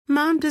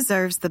Mom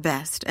deserves the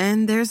best,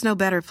 and there's no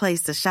better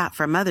place to shop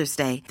for Mother's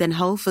Day than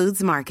Whole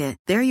Foods Market.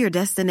 They're your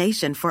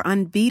destination for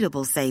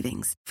unbeatable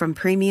savings, from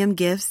premium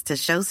gifts to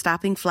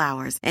show-stopping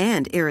flowers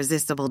and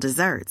irresistible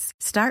desserts.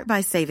 Start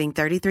by saving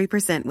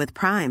 33% with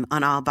Prime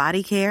on all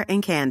body care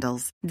and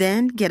candles.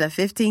 Then get a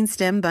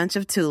 15-stem bunch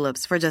of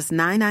tulips for just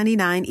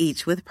 $9.99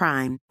 each with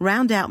Prime.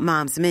 Round out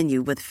Mom's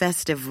menu with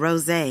festive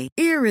rosé,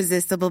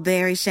 irresistible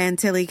berry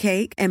chantilly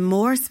cake, and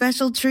more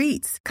special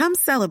treats. Come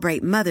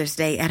celebrate Mother's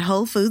Day at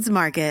Whole Foods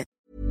Market.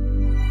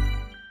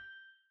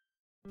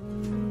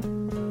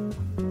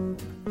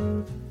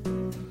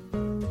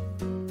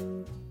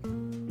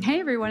 Hey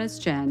everyone, it's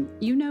Jen.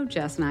 You know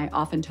Jess and I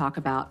often talk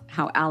about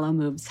how Alo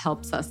Moves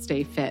helps us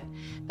stay fit.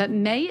 But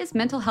May is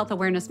Mental Health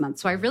Awareness Month,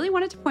 so I really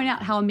wanted to point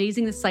out how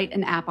amazing the site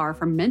and app are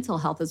for mental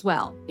health as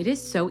well. It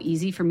is so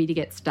easy for me to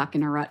get stuck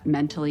in a rut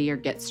mentally or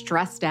get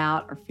stressed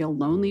out or feel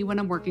lonely when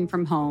I'm working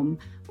from home.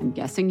 I'm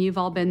guessing you've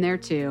all been there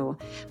too.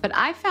 But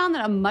I found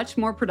that a much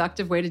more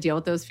productive way to deal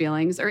with those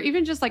feelings, or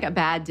even just like a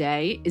bad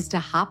day, is to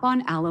hop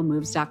on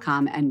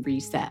alomoves.com and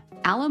reset.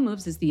 Alo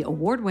Moves is the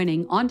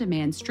award-winning,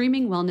 on-demand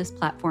streaming wellness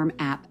platform,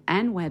 app,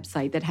 and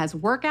website that has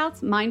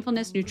workouts,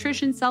 mindfulness,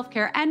 nutrition,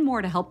 self-care, and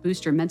more to help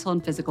boost your mental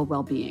and physical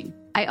well-being.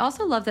 I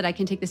also love that I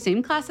can take the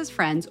same class as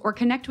friends or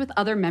connect with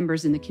other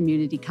members in the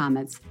community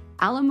comments.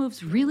 Alo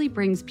Moves really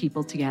brings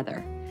people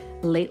together.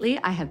 Lately,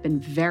 I have been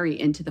very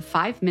into the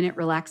 5-minute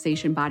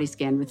relaxation body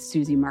scan with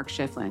Susie Mark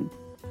Schifflin.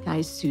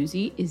 Guys,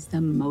 Susie is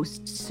the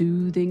most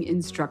soothing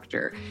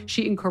instructor.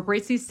 She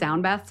incorporates these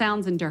sound bath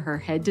sounds into her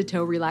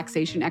head-to-toe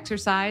relaxation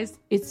exercise.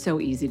 It's so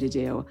easy to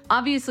do.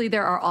 Obviously,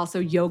 there are also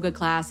yoga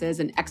classes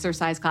and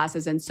exercise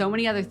classes and so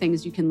many other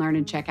things you can learn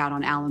and check out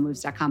on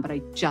alomoves.com, but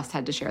I just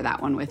had to share that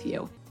one with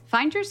you.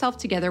 Find yourself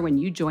together when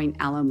you join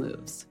Alo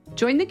Moves.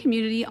 Join the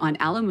community on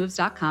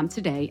alomoves.com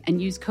today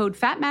and use code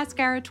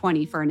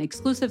FATMASCARA20 for an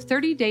exclusive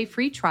 30-day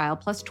free trial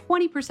plus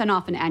 20%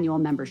 off an annual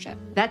membership.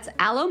 That's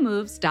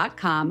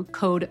alomoves.com,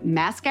 code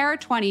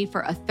MASCARA20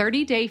 for a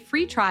 30-day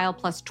free trial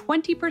plus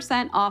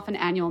 20% off an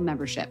annual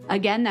membership.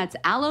 Again, that's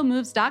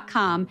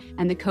alomoves.com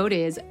and the code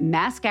is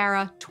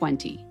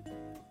MASCARA20.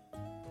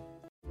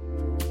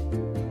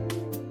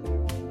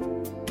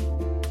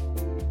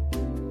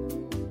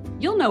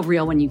 You'll know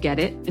real when you get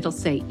it. It'll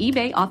say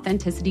eBay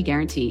Authenticity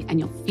Guarantee,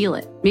 and you'll feel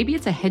it. Maybe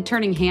it's a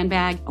head-turning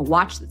handbag, a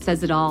watch that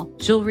says it all,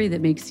 jewelry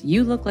that makes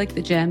you look like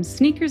the gems,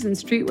 sneakers and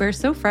streetwear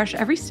so fresh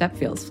every step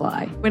feels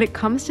fly. When it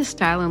comes to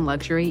style and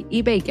luxury,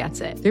 eBay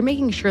gets it. They're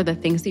making sure the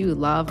things that you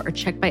love are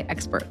checked by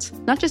experts.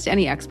 Not just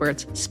any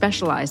experts,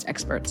 specialized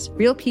experts.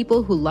 Real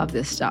people who love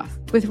this stuff.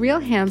 With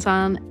real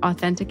hands-on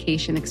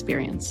authentication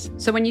experience.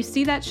 So when you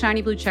see that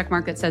shiny blue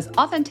checkmark that says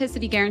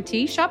Authenticity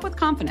Guarantee, shop with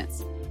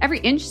confidence. Every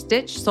inch,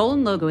 stitch, sole,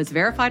 and logo is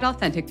verified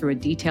authentic through a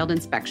detailed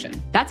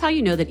inspection. That's how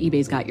you know that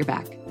eBay's got your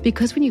back.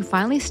 Because when you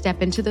finally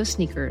step into those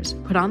sneakers,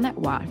 put on that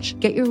watch,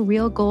 get your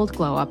real gold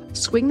glow up,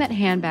 swing that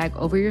handbag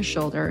over your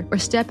shoulder, or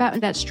step out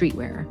in that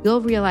streetwear, you'll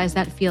realize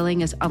that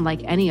feeling is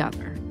unlike any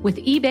other. With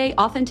eBay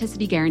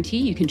Authenticity Guarantee,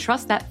 you can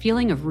trust that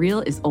feeling of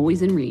real is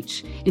always in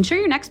reach. Ensure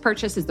your next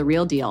purchase is the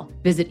real deal.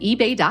 Visit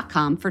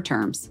ebay.com for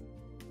terms.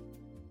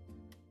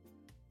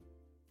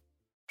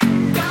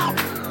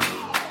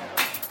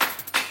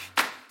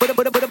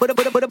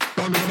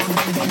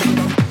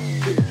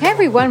 Hey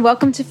everyone,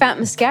 welcome to Fat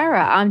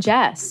Mascara. I'm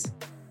Jess.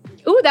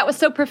 Ooh, that was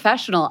so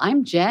professional.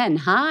 I'm Jen.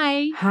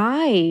 Hi.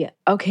 Hi.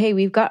 Okay,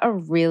 we've got a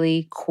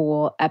really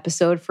cool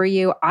episode for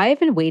you. I've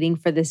been waiting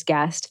for this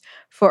guest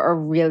for a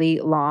really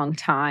long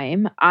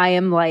time. I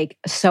am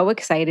so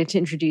excited to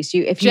introduce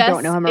you if you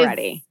don't know him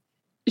already.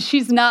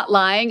 She's not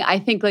lying. I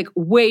think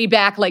way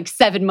back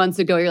 7 months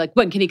ago, you're like,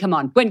 when can he come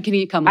on? When can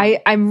he come on?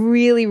 I'm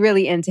really,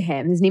 really into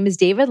him. His name is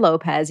David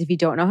Lopez. If you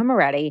don't know him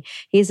already,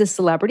 he's a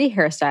celebrity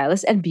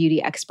hairstylist and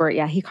beauty expert.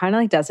 Yeah, he kind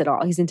of does it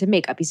all. He's into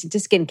makeup. He's into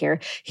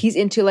skincare. He's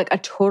into a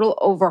total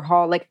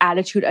overhaul,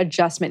 attitude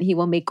adjustment. He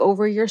will make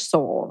over your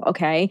soul.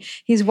 Okay.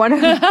 He's one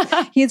of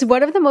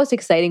the most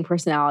exciting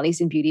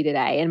personalities in beauty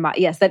today. And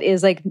yes, that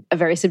is a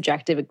very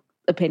subjective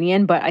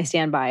opinion, but I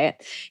stand by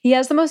it. He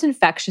has the most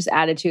infectious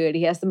attitude.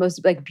 He has the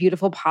most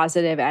beautiful,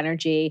 positive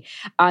energy.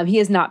 He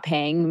is not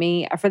paying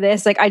me for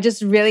this. I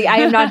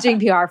am not doing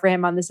PR for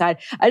him on the side.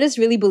 I just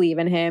really believe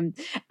in him.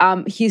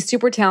 He's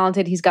super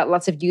talented. He's got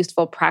lots of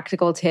useful,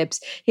 practical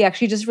tips. He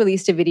actually just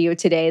released a video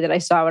today that I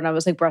saw when I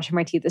was brushing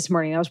my teeth this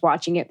morning. I was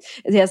watching it.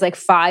 He has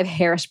 5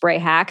 hairspray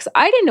hacks.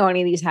 I didn't know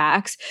any of these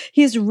hacks.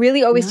 He's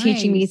really always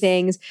teaching me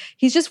things.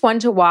 He's just one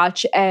to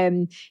watch.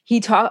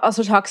 He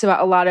also talks about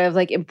a lot of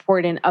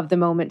important of the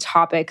moment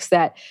topics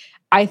that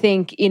I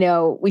think,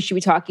 we should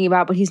be talking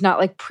about, but he's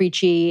not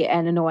preachy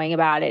and annoying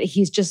about it.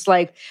 He's just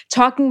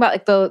talking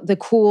about the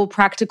cool,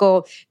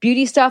 practical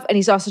beauty stuff. And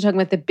he's also talking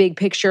about the big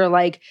picture,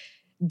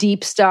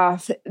 deep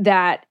stuff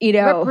that,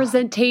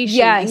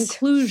 representation,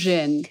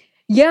 inclusion.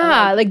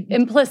 Yeah,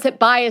 implicit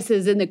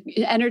biases in the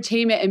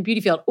entertainment and beauty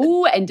field.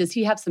 Ooh, and does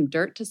he have some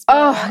dirt to spill?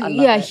 Oh,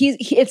 yeah.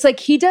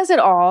 It's he does it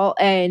all.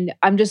 And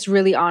I'm just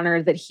really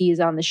honored that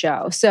he's on the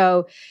show.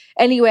 So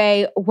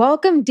anyway,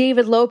 welcome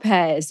David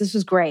Lopez. This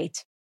was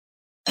great.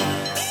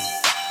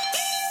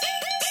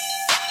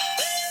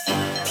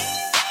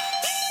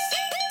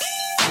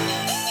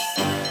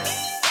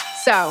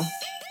 So,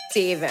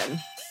 David,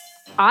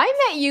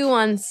 I met you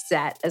on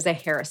set as a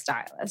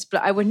hairstylist,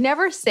 but I would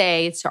never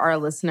say to our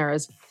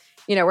listeners,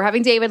 you know, we're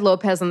having David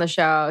Lopez on the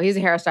show. He's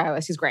a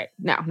hairstylist. He's great.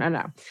 No.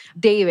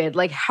 David,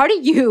 like, how do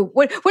you,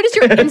 what is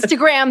your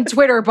Instagram,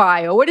 Twitter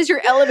bio? What is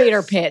your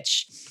elevator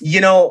pitch? You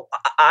know,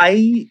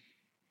 and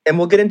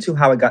we'll get into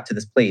how I got to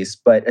this place,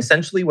 but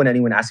essentially when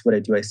anyone asks what I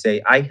do, I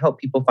say, I help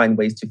people find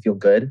ways to feel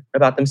good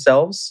about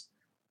themselves.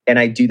 And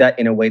I do that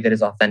in a way that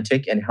is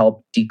authentic and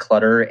help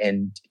declutter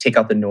and take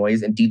out the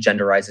noise and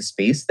degenderize a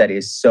space that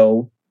is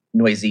so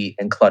noisy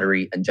and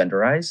cluttery and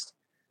genderized.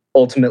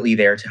 Ultimately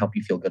there to help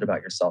you feel good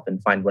about yourself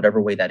and find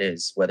whatever way that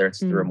is, whether it's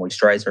through a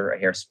moisturizer,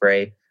 a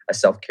hairspray, a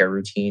self-care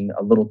routine,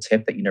 a little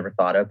tip that you never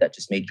thought of that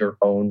just made your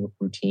own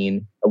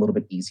routine a little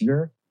bit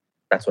easier.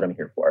 That's what I'm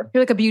here for.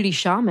 You're like a beauty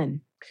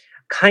shaman.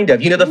 Kind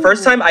of. You know, the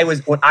first time I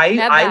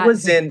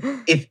was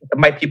in, if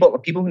my people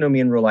who know me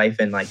in real life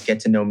and like get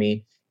to know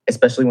me,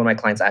 especially when my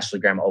clients, Ashley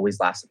Graham, always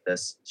laughs at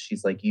this.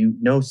 She's like, you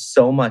know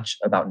so much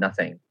about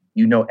nothing.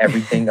 You know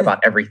everything about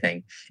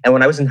everything. And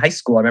when I was in high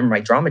school, I remember my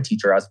drama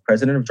teacher, I was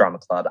president of drama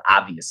club,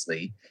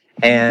 obviously.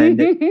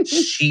 And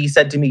she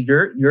said to me,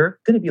 you're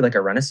going to be like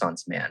a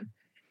Renaissance man.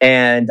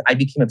 And I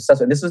became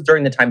obsessed with it. This was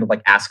during the time of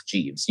like Ask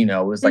Jeeves, you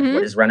know, it was like,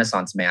 what is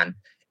Renaissance man?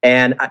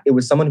 And it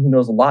was someone who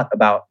knows a lot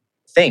about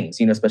things,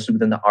 you know, especially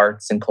within the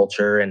arts and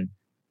culture. And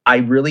I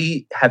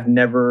really have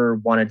never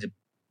wanted to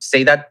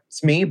say that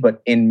to me,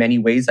 but in many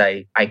ways,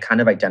 I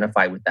kind of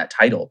identify with that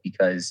title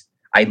because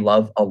I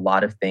love a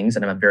lot of things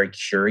and I'm a very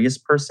curious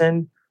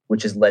person,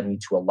 which has led me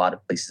to a lot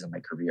of places in my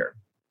career.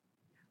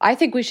 I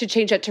think we should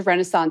change it to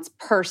Renaissance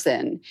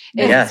person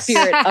in the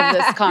spirit of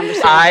this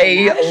conversation.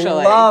 I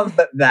love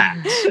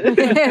that.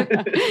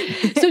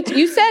 So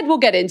you said we'll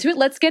get into it.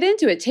 Let's get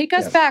into it. Take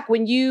us back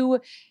when you're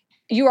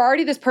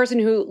already this person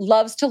who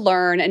loves to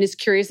learn and is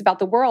curious about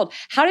the world.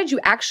 How did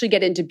you actually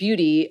get into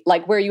beauty,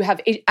 like where you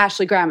have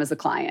Ashley Graham as a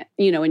client,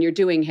 you know, and you're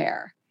doing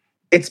hair?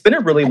 It's been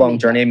a really long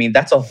journey. I mean,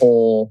 that's a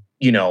whole,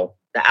 you know,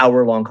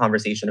 hour-long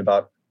conversation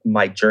about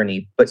my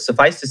journey. But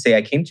suffice to say,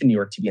 I came to New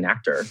York to be an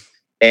actor.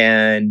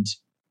 And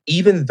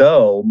even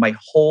though my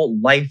whole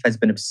life has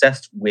been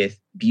obsessed with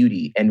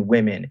beauty and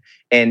women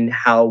and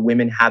how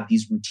women have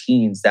these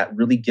routines that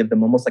really give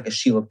them almost like a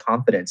shield of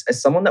confidence, as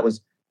someone that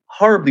was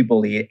horribly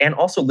bullied and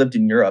also lived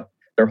in Europe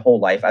their whole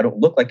life. I don't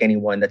look like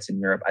anyone that's in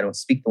Europe. I don't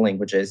speak the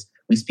languages.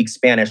 We speak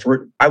Spanish.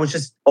 I was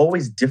just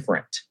always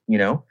different, you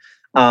know?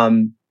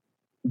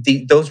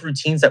 Those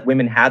routines that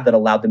women had that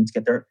allowed them to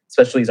get there,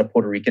 especially as a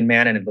Puerto Rican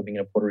man and living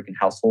in a Puerto Rican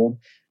household,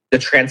 the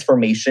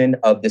transformation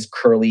of this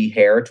curly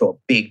hair to a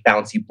big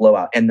bouncy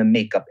blowout and the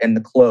makeup and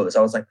the clothes.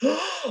 I was like,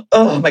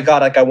 oh my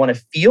God, like I want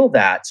to feel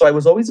that. So I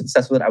was always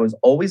obsessed with it. I was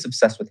always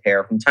obsessed with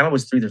hair. From the time I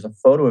was 3, there's a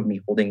photo of me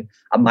holding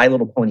a My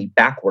Little Pony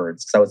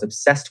backwards because I was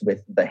obsessed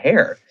with the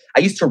hair. I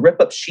used to rip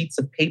up sheets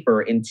of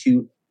paper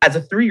as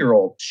a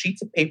 3-year-old,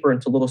 sheets of paper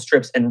into little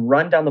strips and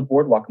run down the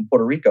boardwalk in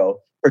Puerto Rico,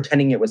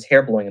 pretending it was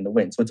hair blowing in the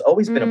wind. So it's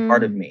always been a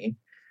part of me.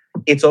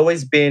 It's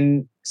always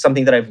been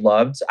something that I've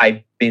loved.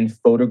 I've been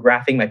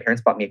photographing. My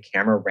parents bought me a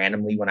camera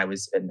randomly when I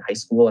was in high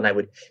school, and I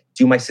would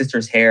do my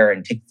sister's hair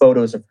and take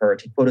photos of her,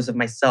 take photos of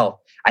myself.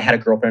 I had a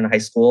girlfriend in high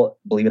school,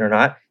 believe it or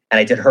not, and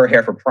I did her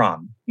hair for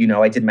prom. You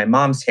know, I did my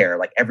mom's hair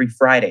like every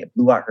Friday. I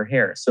blew out her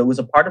hair. So it was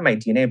a part of my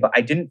DNA, but I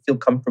didn't feel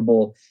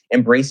comfortable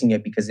embracing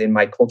it because in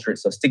my culture,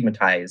 it's so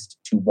stigmatized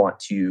to want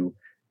to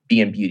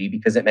be in beauty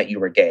because it meant you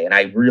were gay. And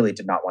I really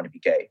did not want to be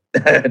gay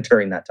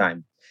during that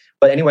time.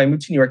 But anyway, I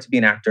moved to New York to be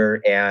an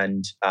actor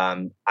and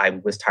I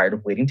was tired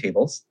of waiting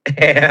tables.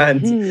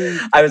 And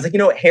I was like, you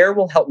know, hair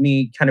will help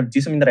me kind of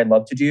do something that I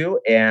love to do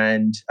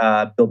and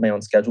build my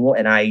own schedule.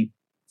 And I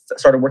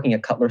started working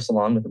at Cutler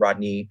Salon with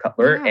Rodney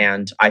Cutler. Yeah.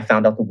 And I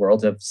found out the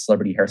world of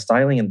celebrity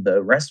hairstyling and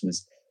the rest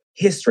was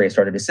history. I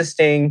started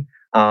assisting.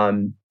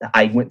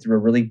 I went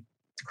through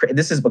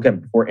this is again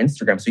before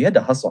Instagram. So you had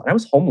to hustle. And I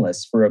was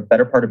homeless for a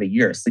better part of a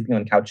year, sleeping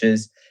on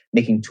couches,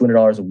 making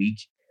 $200 a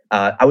week.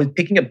 I was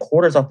picking up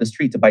quarters off the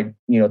street to buy,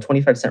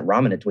 25-cent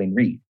ramen at Duane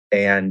Reade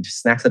and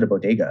snacks at a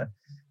bodega.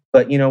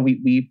 But,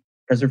 we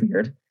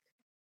persevered.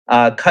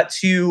 Cut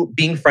to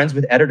being friends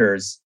with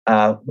editors.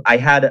 I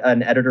had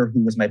an editor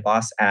who was my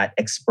boss at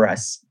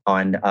Express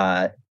on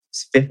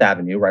Fifth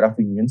Avenue, right off of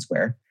Union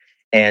Square.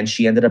 And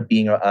she ended up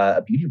being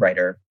a beauty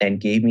writer and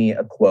gave me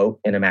a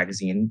quote in a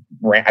magazine.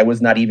 I was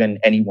not even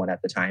anyone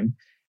at the time.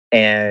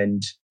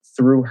 And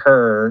through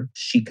her,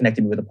 she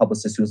connected me with a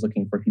publicist who was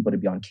looking for people to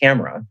be on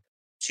camera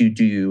to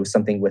do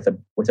something with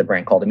a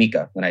brand called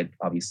Amika. And I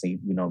obviously,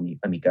 me,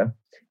 Amika.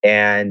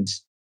 And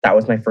that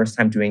was my first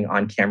time doing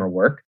on-camera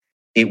work.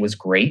 It was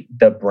great.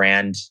 The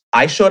brand,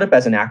 I showed up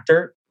as an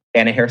actor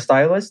and a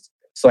hairstylist.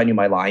 So I knew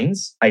my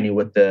lines. I knew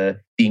what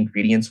the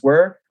ingredients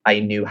were. I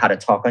knew how to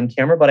talk on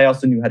camera, but I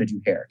also knew how to do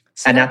hair.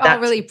 So and that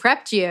really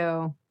prepped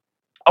you.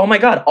 Oh my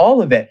God,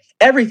 all of it.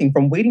 Everything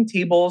from waiting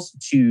tables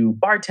to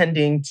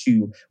bartending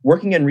to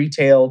working in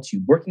retail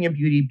to working in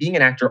beauty, being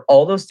an actor,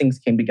 all those things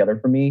came together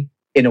for me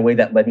in a way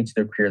that led me to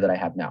the career that I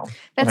have now.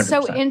 That's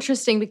 100%. So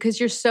interesting because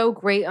you're so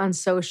great on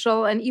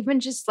social and even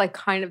just like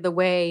kind of the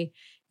way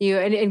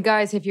And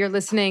guys, if you're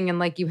listening and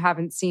like you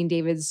haven't seen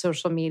David's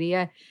social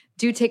media,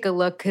 do take a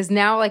look, because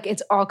now like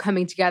it's all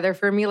coming together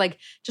for me. Like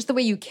just the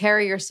way you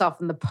carry yourself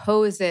and the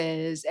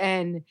poses,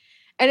 and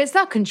it's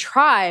not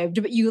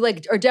contrived, but you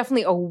like are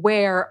definitely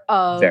aware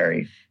of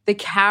the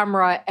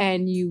camera,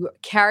 and you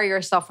carry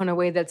yourself in a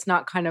way that's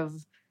not kind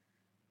of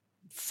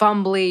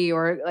fumbly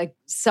or like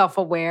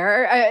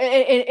self-aware.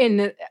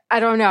 And I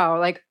don't know,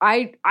 like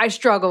I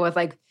struggle with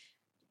like,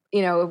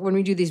 you know, when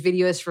we do these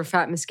videos for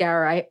Fat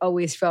Mascara, I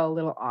always feel a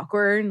little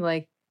awkward,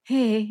 like,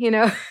 hey, you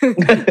know,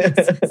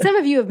 some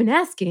of you have been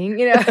asking,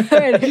 you know,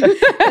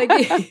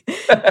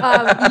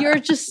 you're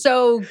just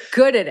so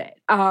good at it.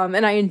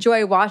 And I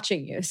enjoy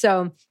watching you.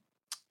 So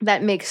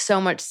that makes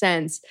so much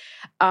sense.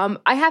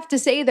 I have to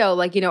say though,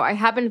 like, you know, I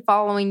have been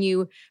following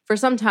you for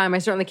some time. I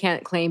certainly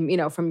can't claim, you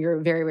know, from your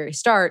very, very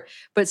start,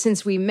 but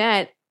since we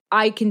met,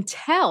 I can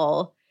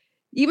tell,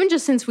 even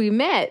just since we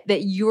met,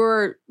 that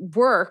your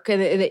work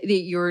and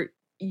that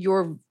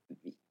your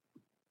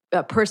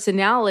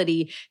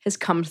personality has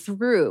come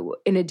through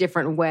in a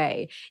different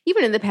way.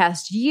 Even in the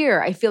past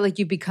year, I feel like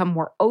you've become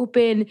more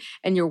open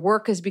and your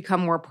work has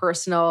become more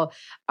personal.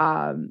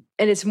 And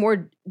it's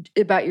more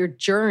about your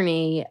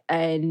journey,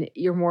 and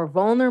you're more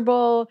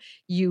vulnerable.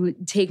 You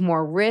take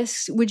more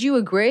risks. Would you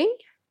agree?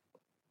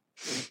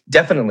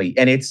 Definitely.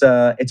 And it's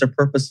a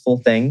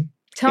purposeful thing.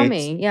 Tell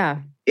me. Yeah.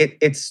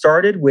 It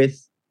started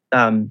with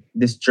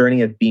this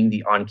journey of being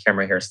the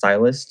on-camera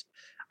hairstylist.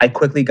 I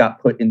quickly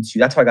got put into,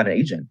 that's how I got an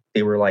agent.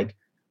 They were like,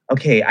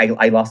 okay,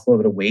 I lost a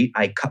little bit of weight.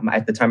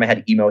 At the time I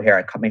had emo hair.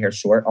 I cut my hair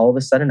short. All of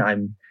a sudden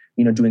I'm,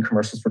 you know, doing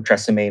commercials for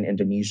Tresemme in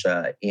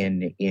Indonesia,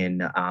 in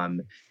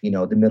you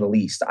know, the Middle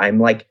East. I'm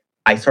like,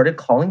 I started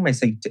calling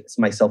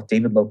myself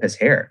David Lopez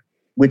Hair,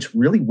 which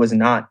really was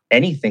not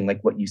anything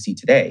like what you see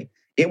today.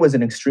 It was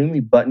an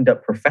extremely buttoned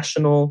up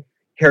professional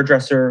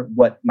hairdresser,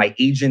 what my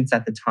agents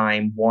at the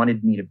time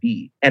wanted me to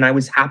be. And I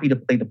was happy to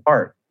play the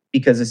part,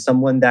 because as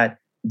someone that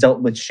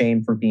dealt with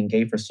shame for being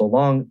gay for so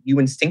long, you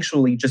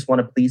instinctually just want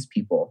to please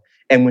people.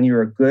 And when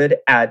you're good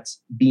at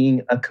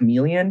being a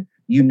chameleon,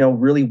 you know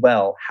really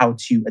well how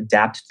to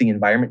adapt to the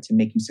environment to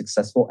make you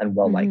successful and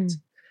well-liked.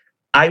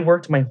 I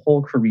worked my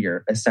whole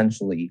career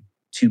essentially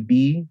to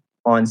be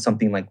on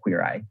something like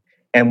Queer Eye.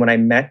 And when I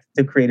met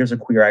the creators of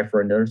Queer Eye for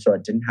another show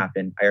that didn't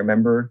happen, I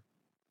remember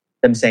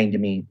them saying to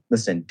me,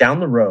 listen, down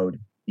the road,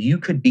 you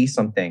could be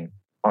something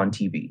on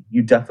TV.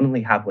 You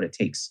definitely have what it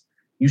takes.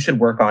 You should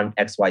work on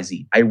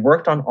XYZ. I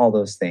worked on all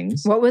those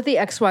things. What were the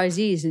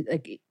XYZs?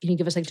 Like, can you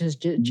give us like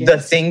just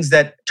the things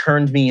that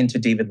turned me into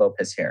David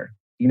Lopez Hair?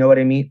 You know what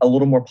I mean? A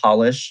little more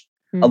polish,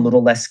 a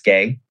little less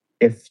gay,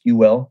 if you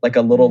will, like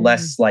a little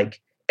less like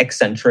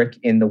eccentric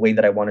in the way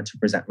that I wanted to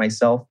present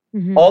myself.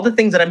 All the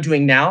things that I'm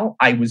doing now,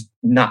 I was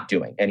not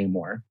doing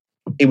anymore.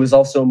 It was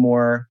also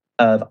more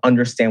of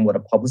understand what a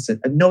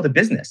publicist, know the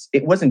business.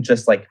 It wasn't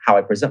just like how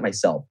I present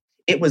myself.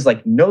 It was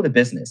like, know the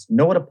business,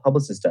 know what a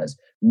publicist does,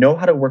 know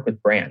how to work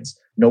with brands,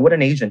 know what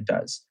an agent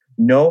does,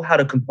 know how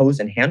to compose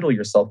and handle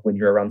yourself when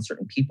you're around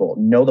certain people,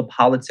 know the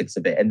politics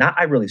of it. And that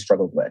I really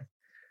struggled with.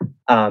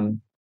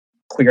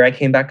 Queer Eye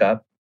came back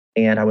up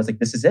and I was like,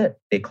 this is it.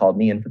 They called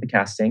me in for the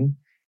casting.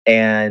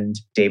 And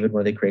David,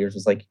 one of the creators,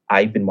 was like,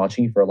 I've been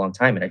watching you for a long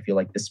time. And I feel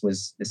like this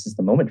is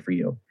the moment for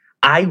you.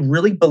 I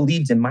really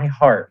believed in my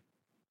heart,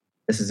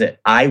 this is it.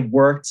 I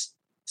worked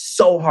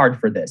so hard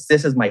for this.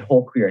 This is my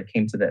whole career. It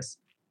came to this.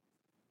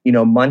 You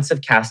know, months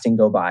of casting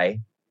go by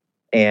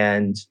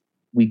and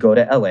we go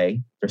to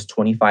LA. There's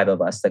 25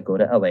 of us that go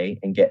to LA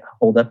and get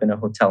holed up in a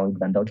hotel in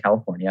Glendale,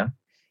 California.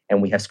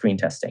 And we have screen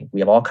testing. We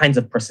have all kinds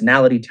of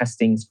personality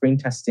testing, screen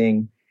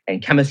testing,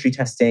 and chemistry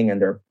testing. And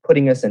they're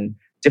putting us in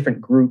different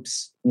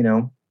groups, you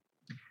know.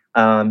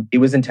 It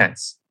was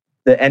intense.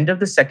 The end of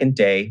the second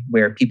day,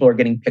 where people are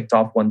getting picked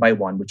off one by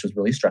one, which was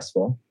really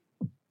stressful,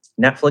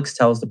 Netflix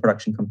tells the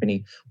production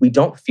company, we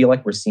don't feel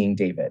like we're seeing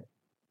David.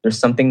 There's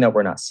something that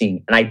we're not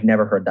seeing. And I'd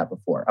never heard that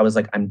before. I was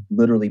like, I'm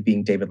literally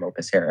being David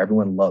Lopez Hair.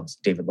 Everyone loves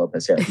David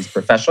Lopez Hair. He's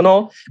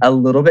professional, a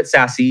little bit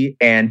sassy,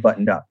 and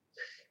buttoned up.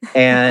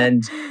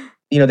 And,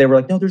 you know, they were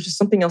like, no, there's just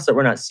something else that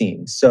we're not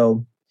seeing.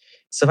 So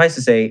suffice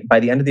to say,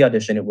 by the end of the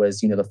audition, it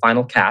was, you know, the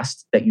final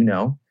cast that you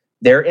know.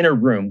 They're in a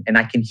room and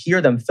I can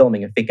hear them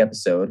filming a fake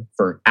episode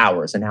for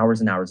hours and hours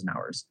and hours and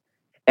hours.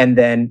 And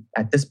then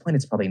at this point,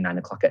 it's probably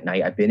 9:00 at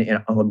night. I've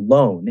been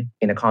alone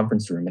in a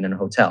conference room and in a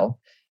hotel.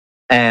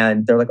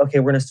 And they're like, okay,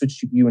 we're going to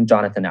switch you and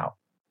Jonathan out.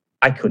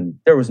 I couldn't.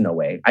 There was no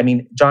way. I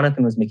mean,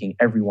 Jonathan was making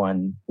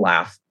everyone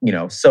laugh, you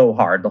know, so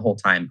hard the whole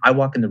time. I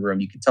walk in the room,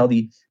 you could tell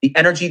the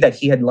energy that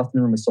he had left in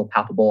the room was so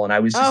palpable. And I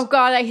was just, oh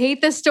God, I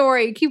hate this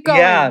story. Keep going.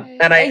 Yeah.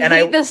 And I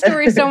hate this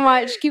story so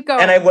much. Keep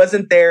going. And I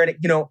wasn't there. And,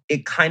 you know,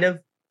 it kind of,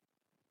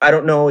 I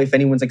don't know if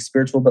anyone's like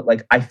spiritual, but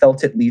like I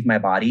felt it leave my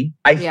body.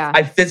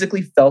 I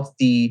physically felt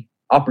the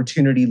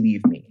opportunity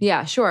leave me.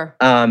 Yeah, sure.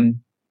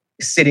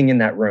 Sitting in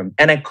that room.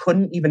 And I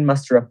couldn't even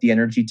muster up the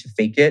energy to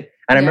fake it.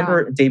 And I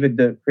remember David,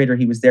 the creator,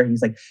 he was there.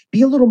 He's like,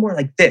 be a little more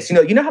like this.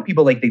 You know how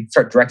people like, they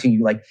start directing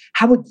you like,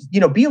 how would,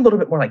 be a little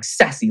bit more like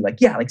sassy. Like,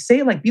 yeah, like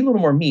say like, be a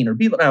little more mean or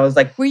be, and I was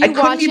like, were you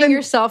watching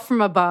yourself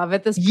from above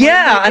at this point?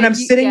 Yeah. Like, and I'm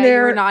sitting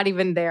there. You're not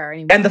even there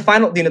anymore. And the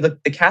final,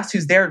 the cast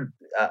who's there,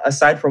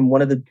 aside from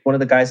one of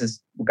the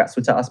guys who got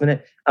switched out last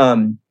minute,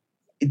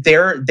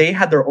 they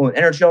had their own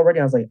energy already.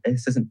 I was like,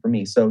 this isn't for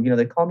me. So,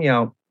 they call me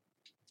out.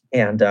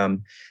 And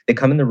they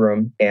come in the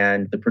room,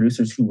 and the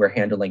producers who were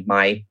handling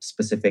my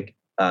specific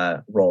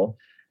role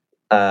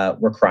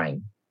were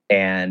crying.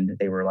 And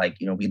they were like,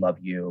 we love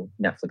you.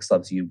 Netflix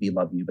loves you. We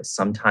love you. But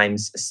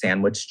sometimes a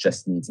sandwich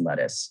just needs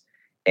lettuce.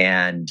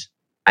 And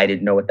I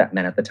didn't know what that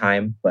meant at the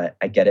time, but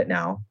I get it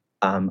now.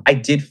 I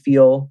did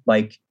feel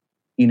like,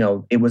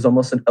 it was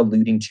almost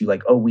alluding to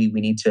like, oh, we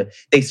need to,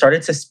 they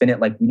started to spin it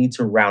like we need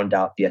to round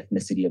out the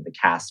ethnicity of the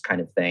cast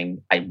kind of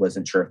thing. I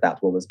wasn't sure if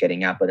that's what was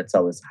getting at, but it's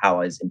always how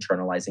I was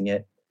internalizing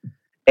it.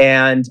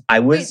 And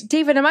I was... Wait,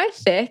 David, am I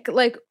thick?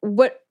 Like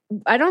what?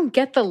 I don't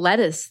get the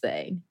lettuce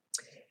thing.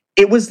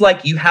 It was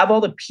like you have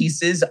all the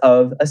pieces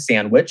of a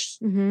sandwich,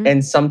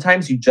 and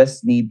sometimes you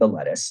just need the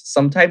lettuce.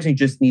 Sometimes you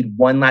just need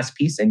one last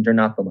piece and you're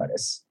not the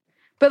lettuce.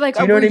 But like,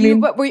 do you know what I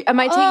mean? Am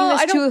I taking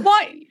this too...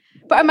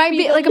 But am I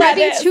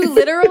being too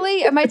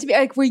literally? Am I to be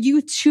like, were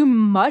you too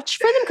much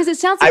for them? Because it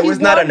sounds like I was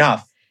not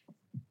enough.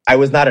 I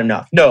was not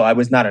enough. No, I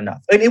was not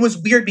enough. And it was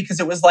weird because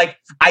it was like,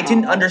 I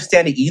didn't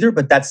understand it either,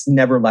 but that's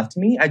never left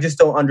me. I just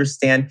don't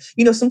understand.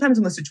 Sometimes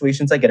in the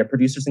situations I get it,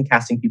 producers and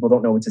casting people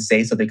don't know what to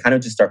say. So they kind of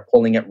just start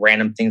pulling at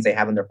random things they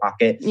have in their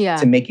pocket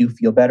to make you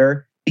feel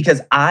better. Because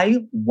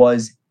I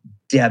was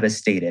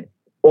devastated.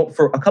 Well,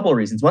 for a couple of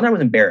reasons. One, I was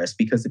embarrassed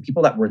because the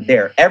people that were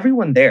there,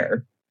 everyone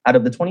there, out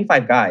of the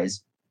 25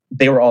 guys,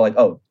 they were all like,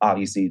 oh,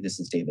 obviously this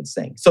is David's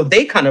thing. So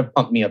they kind of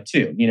pumped me up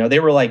too. They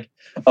were like,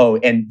 oh,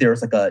 and there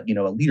was like a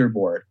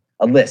leaderboard,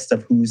 a list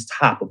of who's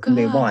top, of who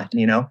they want,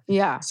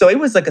 Yeah. So it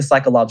was like a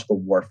psychological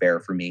warfare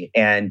for me.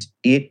 And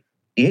it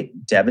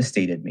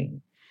devastated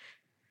me.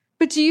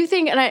 But do you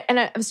think, and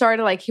I'm sorry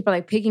to like keep on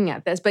like picking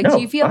at this, but do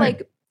you feel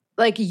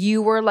like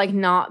you were like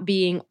not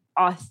being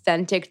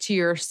authentic to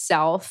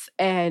yourself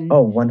and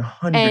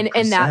 100%.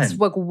 And that's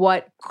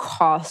what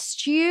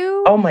cost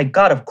you? Oh my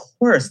God, of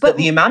course. But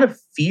the amount of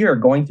fear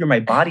going through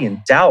my body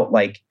and doubt,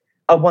 like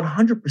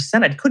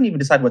 100%, I couldn't even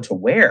decide what to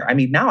wear. I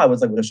mean, now I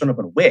was like, would have shown up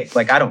in a wig.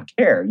 Like, I don't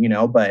care,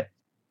 but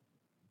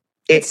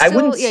I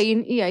wouldn't.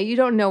 You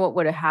don't know what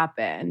would have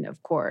happened,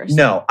 of course.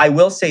 No, I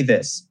will say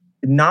this.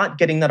 Not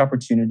getting that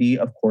opportunity,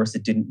 of course,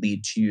 it didn't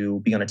lead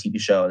to being on a TV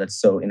show that's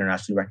so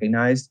internationally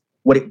recognized.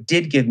 What it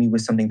did give me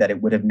was something that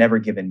it would have never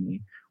given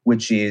me,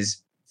 which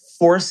is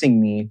forcing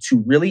me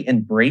to really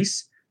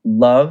embrace,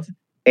 love,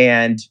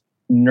 and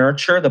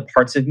nurture the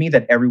parts of me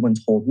that everyone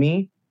told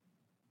me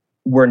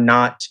were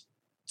not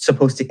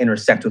supposed to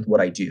intersect with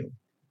what I do.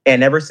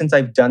 And ever since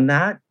I've done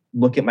that,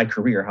 look at my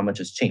career, how much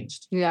has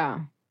changed. Yeah.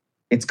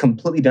 It's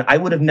completely done. I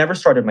would have never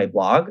started my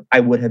blog.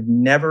 I would have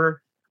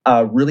never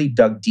really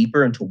dug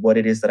deeper into what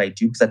it is that I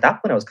do. Because at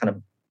that point, I was kind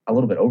of a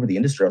little bit over the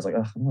industry. I was like, I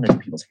don't want to do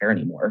people's hair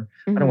anymore.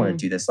 I don't want to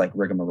do this like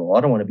rigmarole. I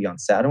don't want to be on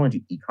set. I don't want to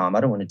do e-com. I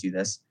don't want to do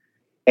this.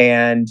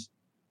 And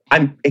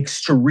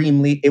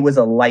it was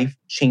a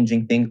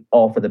life-changing thing,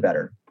 all for the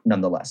better,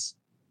 nonetheless.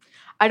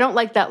 I don't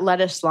like that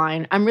lettuce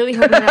line. I'm really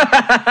hoping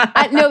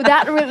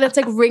that's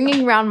like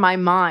ringing around my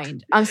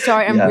mind. I'm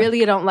sorry. I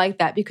really don't like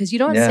that because you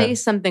don't say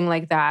something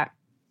like that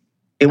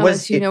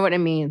unless you know what it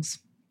means.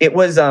 It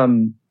was,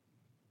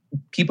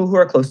 people who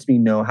are close to me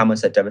know how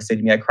much that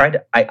devastated me. I cried.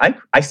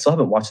 I still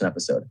haven't watched an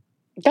episode.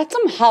 That's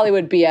some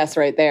Hollywood BS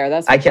right there.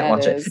 I can't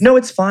watch it. No,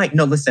 it's fine.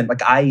 No, listen,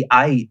 like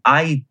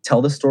I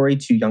tell the story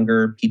to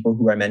younger people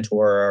who I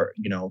mentor,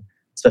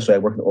 especially I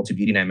work with Ulta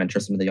Beauty and I mentor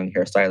some of the young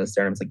hairstylists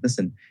there. And I was like,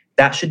 listen,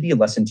 that should be a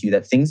lesson to you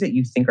that things that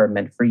you think are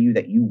meant for you,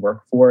 that you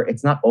work for,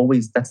 that's not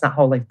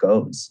how life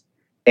goes.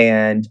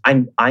 And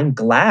I'm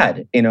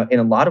glad in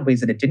a lot of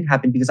ways that it didn't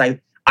happen because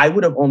I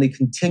would have only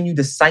continued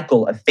the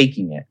cycle of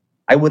faking it.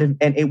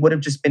 And it would have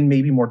just been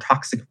maybe more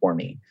toxic for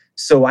me.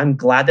 So I'm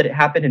glad that it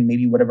happened, and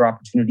maybe whatever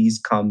opportunities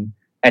come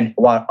and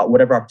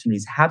whatever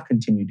opportunities have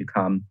continued to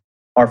come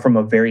are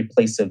from very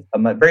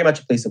much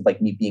a place of like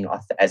me being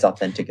as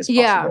authentic as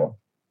possible.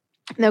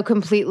 No,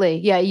 completely.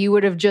 Yeah, you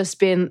would have just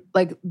been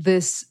like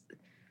this.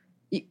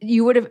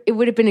 It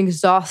would have been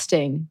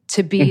exhausting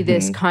to be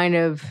this kind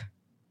of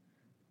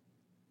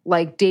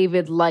like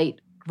David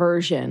Light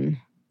version.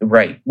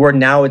 Right. Where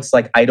now it's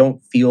like, I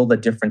don't feel the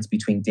difference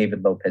between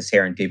David Lopez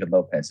hair and David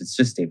Lopez. It's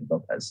just David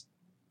Lopez.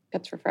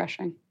 That's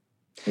refreshing.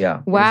 Yeah.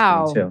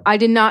 Wow. I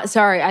did not,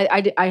 sorry.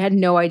 I had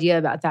no idea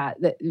about that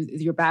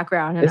your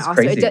background. And it's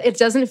also, crazy. It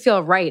doesn't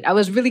feel right. I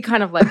was really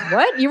kind of like,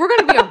 what? You were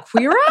going to be on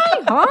Queer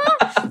Eye?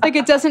 Huh? Like,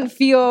 it doesn't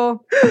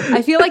feel,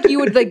 I feel like you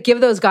would like give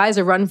those guys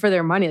a run for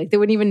their money. Like, they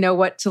wouldn't even know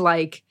what to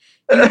like,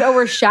 you would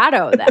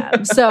overshadow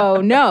them.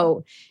 So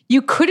no,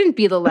 you couldn't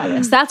be the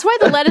lettuce. That's why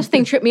the lettuce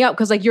thing tripped me up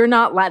because like you're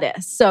not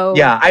lettuce. So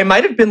yeah, I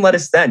might have been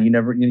lettuce then. You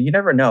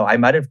never know. I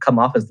might have come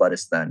off as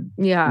lettuce then.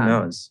 Yeah. Who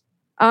knows?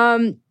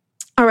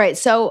 All right.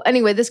 So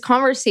anyway, this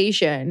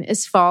conversation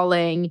is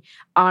falling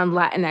on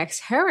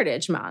Latinx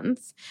Heritage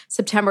Month,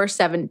 September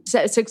 7th.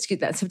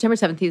 September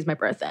 17th is my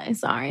birthday.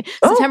 Sorry.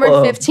 September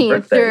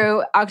 15th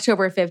through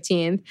October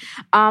 15th.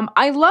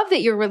 I love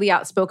that you're really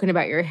outspoken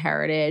about your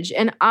heritage.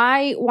 And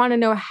I want to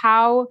know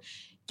how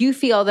you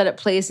feel that it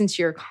plays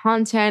into your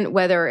content,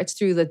 whether it's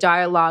through the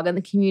dialogue and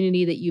the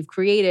community that you've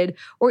created,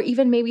 or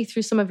even maybe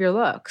through some of your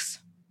looks.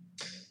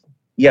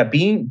 Yeah,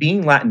 being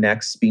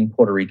Latinx, being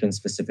Puerto Rican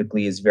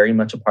specifically, is very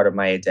much a part of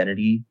my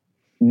identity.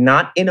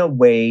 Not in a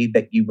way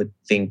that you would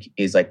think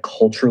is like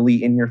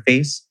culturally in your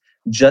face,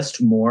 just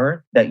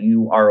more that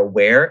you are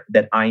aware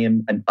that I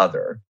am an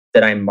other,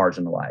 that I'm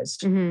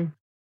marginalized. Mm-hmm.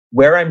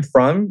 Where I'm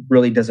from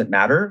really doesn't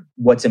matter.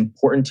 What's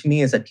important to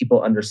me is that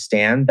people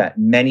understand that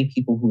many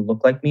people who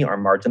look like me are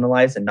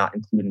marginalized and not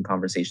included in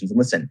conversations. And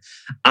listen,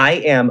 I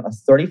am a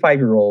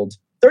 35-year-old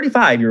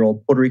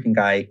Puerto Rican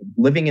guy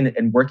living in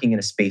and working in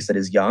a space that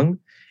is young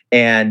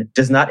and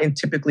does not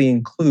typically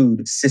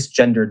include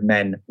cisgendered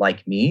men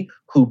like me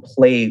who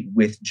play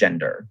with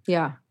gender.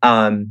 Yeah.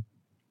 And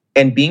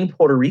being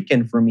Puerto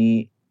Rican for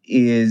me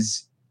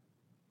is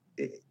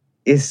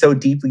so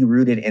deeply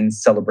rooted in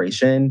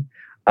celebration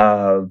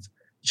of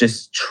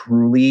just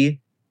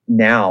truly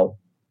now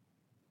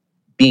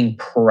being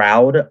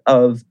proud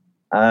of,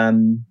 I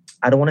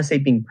don't want to say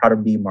being proud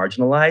of being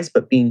marginalized,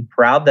 but being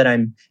proud that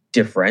I'm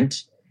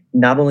different.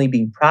 Not only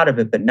being proud of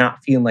it, but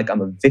not feeling like I'm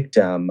a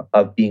victim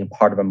of being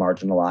part of a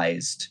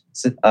marginalized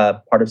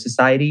part of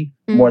society,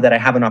 more that I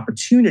have an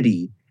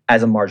opportunity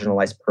as a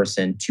marginalized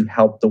person to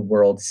help the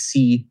world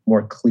see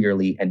more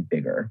clearly and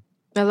bigger.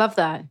 I love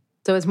that.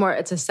 So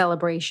it's a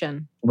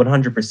celebration.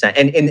 100%.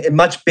 And in a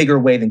much bigger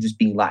way than just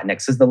being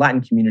Latinx, because the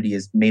Latin community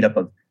is made up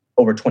of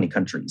over 20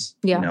 countries,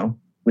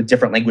 with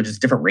different languages,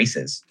 different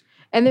races.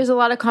 And there's a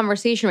lot of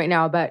conversation right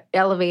now about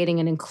elevating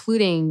and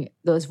including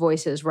those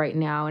voices right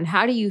now. And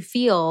how do you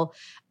feel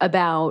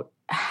about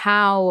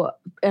how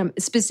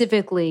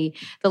specifically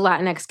the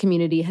Latinx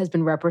community has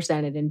been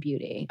represented in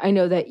beauty? I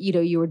know that,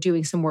 you were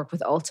doing some work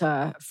with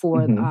Ulta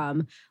for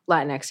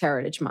Latinx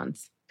Heritage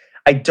Month.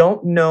 I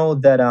don't know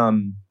that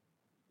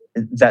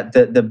that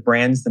the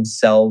brands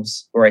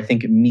themselves, or I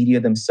think media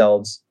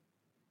themselves,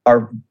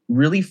 are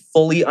really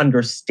fully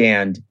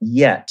understand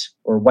yet,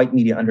 or white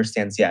media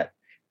understands yet,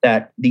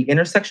 that the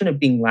intersection of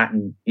being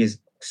Latin is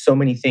so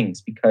many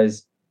things,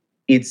 because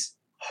it's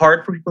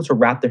hard for people to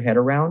wrap their head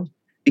around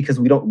because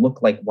we don't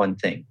look like one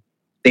thing.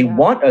 They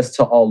want us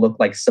to all look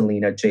like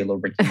Selena, J.Lo,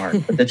 Ricky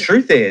Martin. But the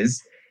truth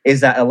is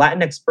that a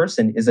Latinx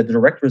person is a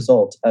direct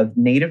result of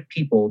native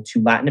people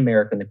to Latin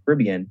America and the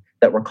Caribbean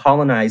that were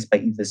colonized by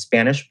either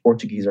Spanish,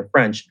 Portuguese, or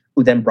French,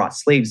 who then brought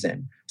slaves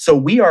in. So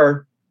we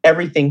are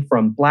everything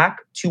from Black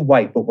to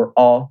white, but we're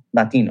all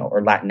Latino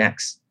or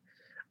Latinx.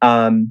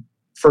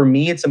 For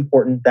me, it's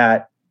important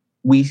that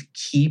we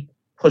keep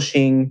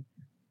pushing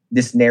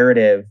this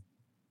narrative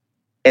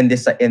and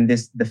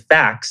the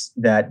facts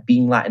that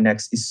being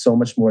Latinx is so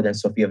much more than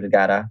Sofia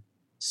Vergara,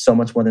 so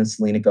much more than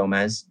Selena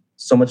Gomez,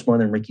 so much more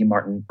than Ricky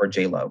Martin or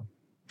J.Lo.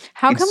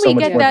 How can we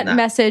get that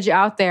message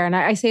out there? And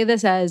I say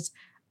this as,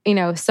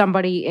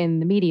 somebody in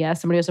the media,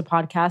 somebody who has a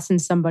podcast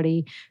and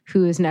somebody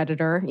who is an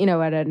editor,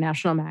 at a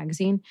national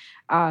magazine.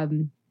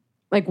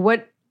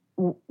 What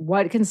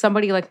can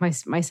somebody like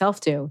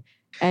myself do?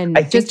 And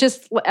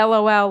just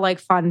LOL, like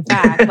fun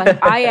fact. Like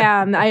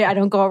I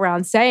don't go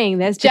around saying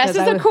this. Jess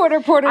is a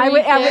quarter Puerto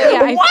Rican.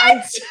 I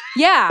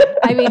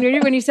mean,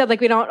 when you said like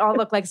we don't all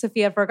look like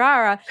Sofia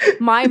Vergara,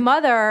 my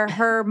mother,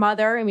 her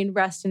mother,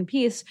 rest in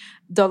peace,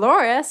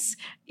 Dolores,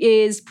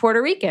 is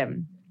Puerto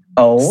Rican.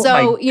 Oh,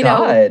 so, my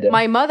God.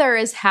 My mother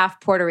is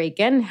half Puerto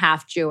Rican,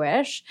 half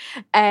Jewish.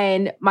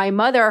 And my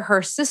mother,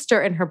 her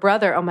sister, and her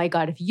brother, oh my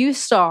God, if you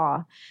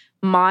saw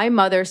my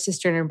mother's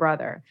sister and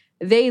brother,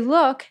 they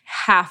look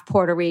half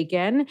Puerto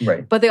Rican,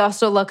 right, but they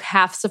also look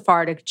half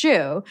Sephardic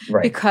Jew,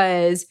 right,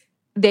 because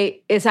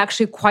it's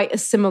actually quite a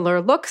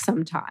similar look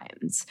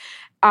sometimes.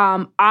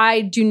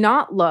 I do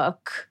not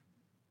look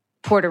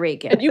Puerto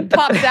Rican. You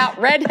popped out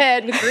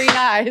redhead with green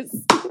eyes.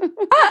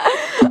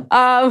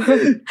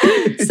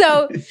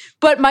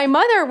 But my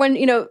mother,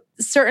 when,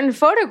 certain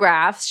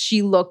photographs,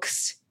 she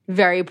looks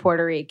very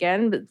Puerto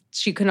Rican, but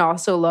she can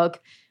also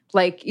look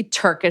like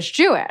Turkish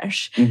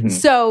Jewish. Mm-hmm.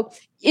 So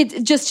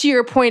it just to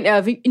your point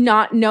of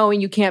not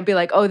knowing, you can't be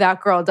like, oh, that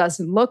girl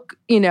doesn't look,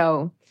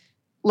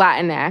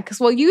 Latinx.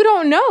 Well, you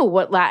don't know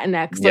what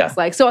Latinx looks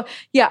like. So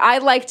yeah, I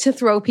like to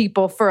throw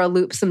people for a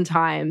loop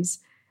sometimes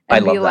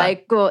and be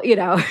like, well,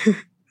 yeah.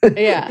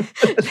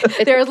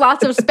 There's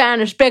lots of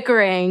Spanish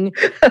bickering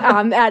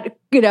at,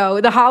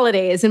 the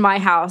holidays in my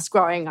house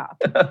growing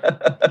up.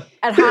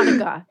 At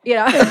Hanukkah,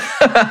 At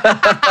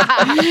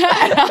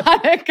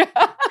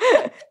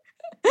Hanukkah.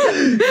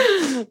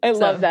 I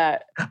love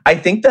that. I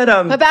think that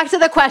But back to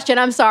the question.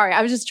 I'm sorry.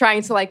 I was just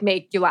trying to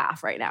make you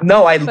laugh right now.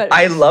 No, I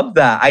love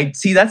that. I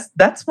see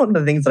that's one of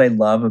the things that I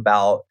love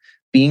about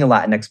being a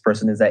Latinx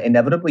person, is that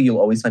inevitably you'll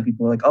always find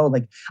people like, oh,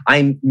 like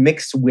I'm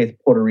mixed with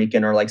Puerto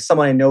Rican, or like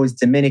someone I know is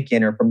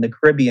Dominican or from the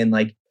Caribbean.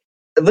 Like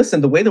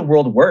listen, the way the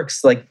world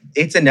works, like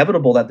it's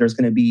inevitable that there's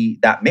going to be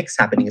that mix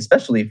happening,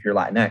 especially if you're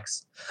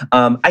Latinx.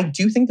 I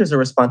do think there's a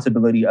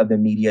responsibility of the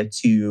media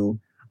to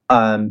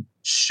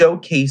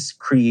showcase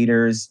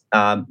creators.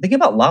 Think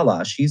about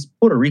Lala; she's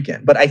Puerto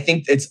Rican, but I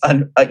think it's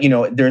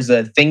there's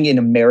a thing in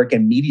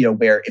American media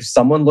where if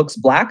someone looks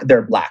Black,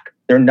 they're Black.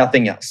 They're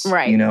nothing else,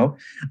 right? You know,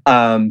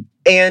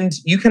 and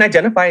you can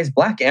identify as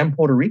Black and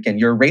Puerto Rican.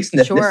 Your race and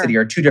ethnicity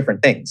are two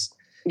different things.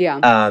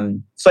 Yeah.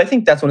 So I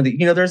think that's one of the,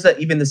 there's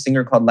even the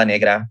singer called La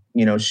Negra,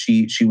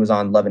 she was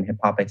on Love and Hip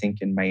Hop, I think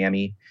in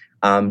Miami.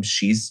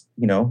 She's,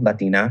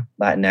 Latina,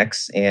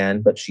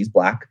 Latinx, but she's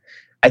Black.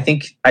 I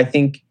think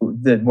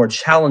the more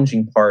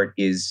challenging part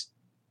is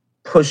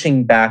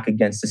pushing back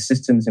against the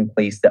systems in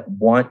place that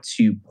want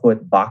to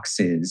put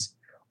boxes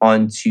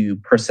onto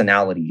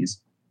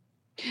personalities.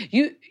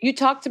 You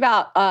talked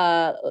about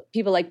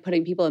people like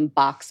putting people in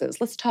boxes.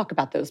 Let's talk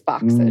about those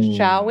boxes,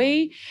 shall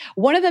we?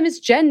 One of them is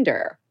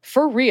gender,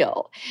 for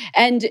real.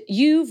 And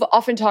you've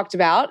often talked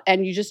about,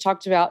 and you just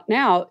talked about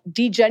now,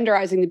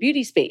 degenderizing the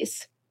beauty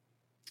space.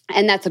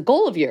 And that's a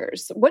goal of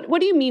yours.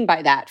 What do you mean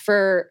by that?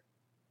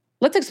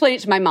 Let's explain it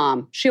to my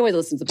mom. She always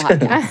listens to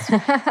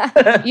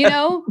podcasts.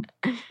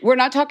 We're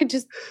not talking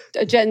to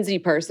a Gen Z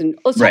person.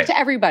 Let's talk to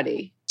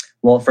everybody.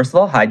 Well, first of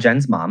all, hi,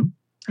 Jen's mom.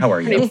 How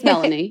are you? Her name's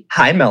Melanie.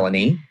 Hi,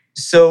 Melanie.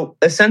 So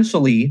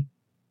essentially,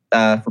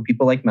 for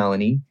people like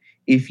Melanie,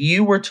 if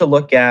you were to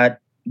look at,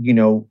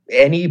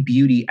 any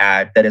beauty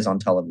ad that is on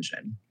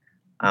television,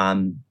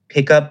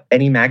 pick up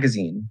any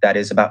magazine that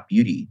is about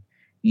beauty,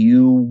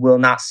 you will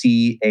not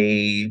see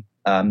a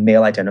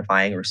male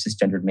identifying or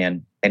cisgendered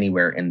man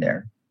anywhere in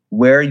there.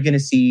 Where are you going to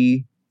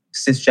see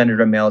cisgendered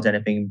or male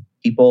identifying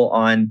people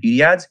on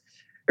beauty ads?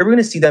 You're going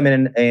to see them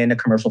in a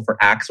commercial for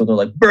Axe where they're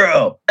like,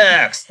 bro,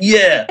 Axe,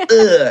 yeah,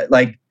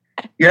 like,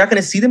 you're not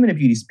going to see them in a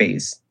beauty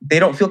space. They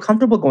don't feel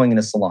comfortable going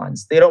into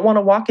salons. They don't want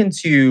to walk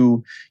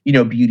into,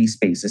 beauty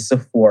spaces,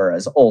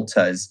 Sephora's,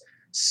 Ulta's.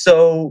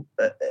 So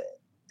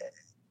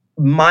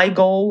my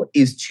goal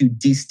is to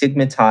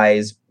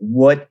destigmatize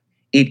what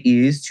it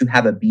is to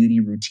have a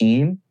beauty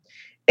routine.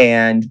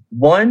 And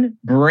one,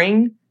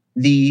 bring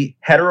the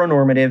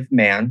heteronormative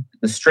man,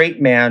 the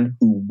straight man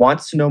who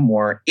wants to know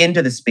more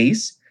into the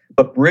space,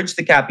 but bridge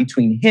the gap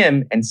between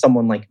him and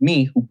someone like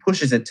me who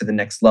pushes it to the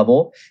next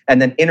level, and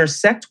then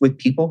intersect with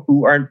people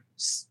who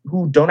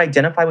don't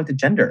identify with the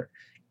gender.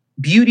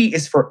 Beauty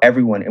is for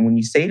everyone. And when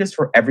you say it is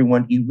for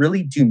everyone, you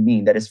really do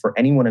mean that it's for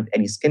anyone of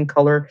any skin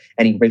color,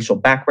 any racial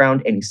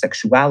background, any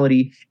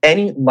sexuality,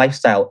 any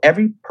lifestyle.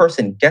 Every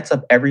person gets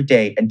up every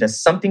day and does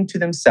something to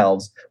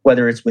themselves,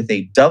 whether it's with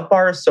a Dove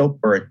bar of soap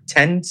or a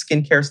 10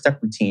 skincare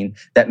step routine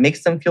that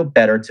makes them feel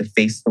better to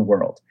face the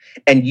world.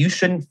 And you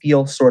shouldn't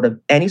feel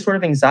any sort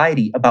of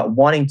anxiety about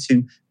wanting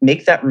to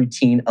make that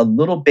routine a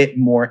little bit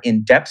more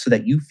in depth so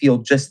that you feel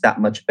just that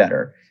much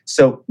better.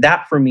 So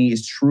that for me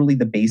is truly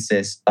the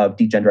basis of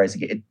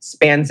degenderizing it. It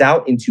spans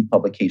out into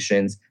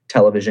publications,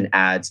 television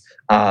ads,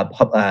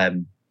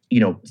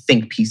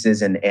 think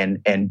pieces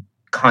and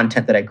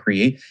content that I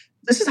create.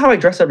 This is how I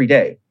dress every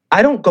day.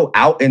 I don't go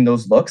out in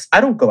those looks.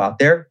 I don't go out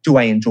there. Do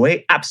I enjoy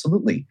it?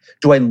 Absolutely.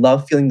 Do I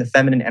love feeling the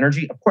feminine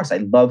energy? Of course, I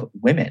love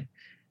women.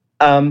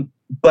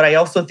 But I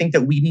also think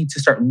that we need to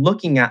start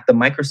looking at the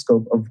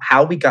microscope of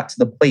how we got to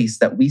the place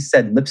that we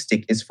said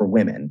lipstick is for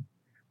women.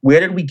 Where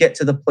did we get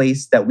to the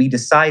place that we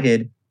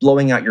decided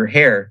blowing out your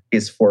hair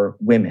is for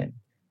women?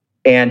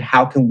 And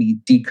how can we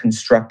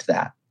deconstruct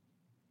that?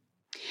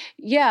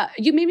 Yeah,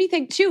 you made me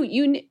think too.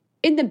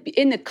 In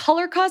the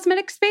color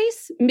cosmetic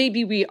space,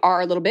 maybe we are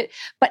a little bit,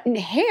 but in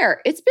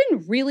hair, it's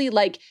been really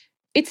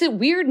it's a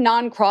weird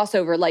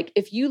non-crossover. Like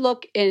if you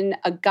look in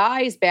a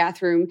guy's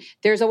bathroom,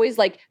 there's always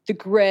like the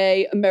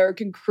gray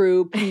American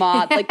Crew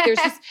pomade. Like there's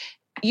just,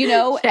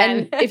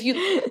 and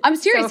if I'm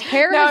serious,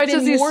 hair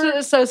has been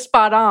more so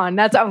spot on.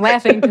 I'm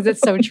laughing because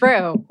it's so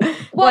true.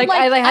 Well,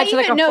 I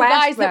even know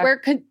guys that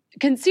wear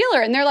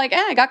concealer and they're like,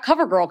 I got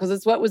CoverGirl because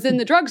it's what was in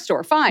the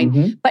drugstore. Fine.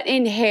 Mm-hmm. But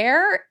in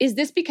hair, is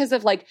this because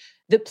of like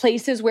the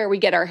places where we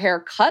get our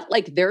hair cut?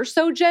 Like they're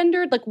so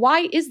gendered? Like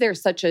why is there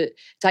such a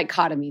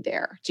dichotomy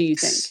there, do you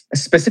think?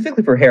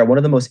 Specifically for hair, one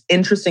of the most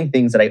interesting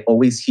things that I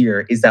always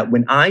hear is that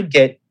when I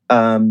get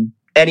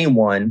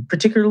anyone,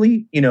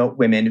 particularly,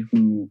 women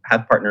who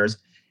have partners,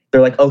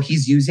 they're like, oh,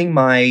 he's using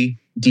my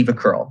Diva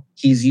Curl.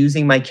 He's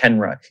using my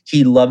Kenra.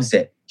 He loves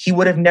it. He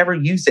would have never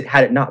used it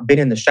had it not been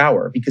in the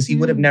shower because he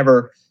would have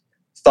never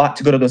thought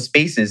to go to those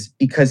spaces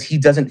because he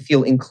doesn't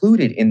feel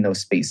included in those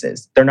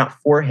spaces. They're not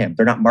for him.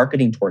 They're not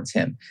marketing towards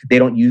him. They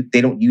don't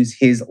use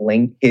his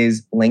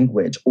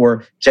language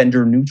or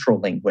gender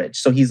neutral language.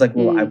 So he's like,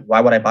 well,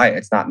 why would I buy it?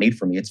 It's not made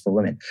for me. It's for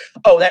women.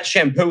 Oh, that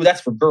shampoo,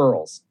 that's for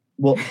girls.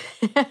 Well,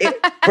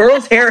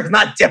 girls' hair is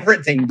not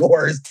different than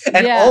yours.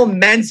 And all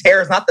men's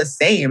hair is not the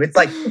same. It's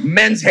like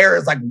men's hair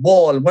is like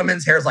wool and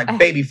women's hair is like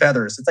baby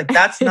feathers. It's like,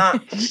 that's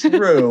not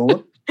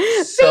true.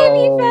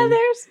 So baby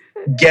feathers.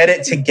 Get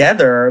it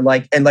together.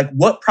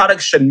 What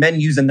products should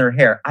men use in their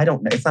hair? I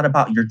don't know. It's not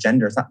about your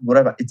gender. It's not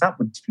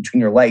what's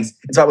between your legs.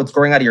 It's about what's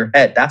growing out of your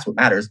head. That's what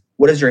matters.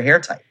 What is your hair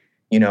type?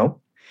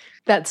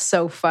 That's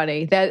so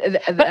funny.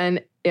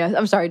 And yeah,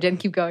 I'm sorry, Jen,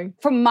 keep going.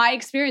 From my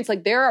experience,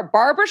 like there are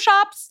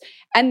barbershops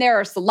and there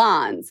are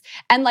salons,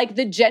 and like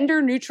the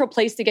gender neutral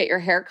place to get your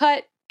hair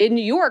cut in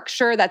New York,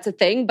 sure, that's a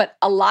thing, but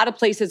a lot of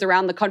places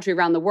around the country,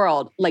 around the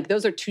world, like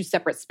those are two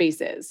separate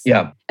spaces.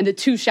 Yeah. And the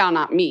two shall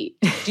not meet.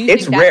 Do you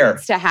It's think that rare.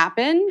 needs to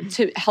happen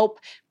to help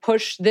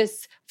push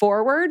this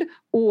forward?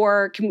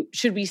 Or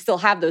should we still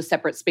have those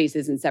separate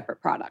spaces and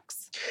separate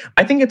products?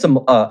 I think it's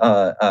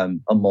a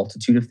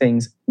multitude of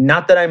things.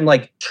 Not that I'm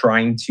like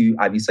trying to,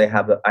 obviously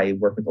I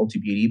work with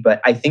Ulta Beauty,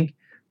 but I think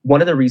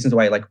one of the reasons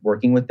why I like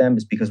working with them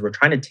is because we're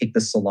trying to take the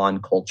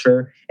salon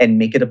culture and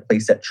make it a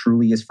place that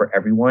truly is for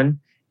everyone.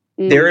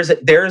 There's a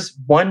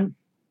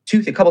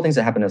couple things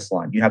that happen in a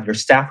salon. You have your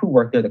staff who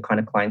work there, the kind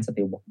of clients that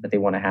they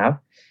want to have.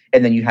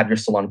 And then you have your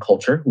salon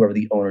culture, whoever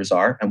the owners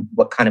are, and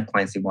what kind of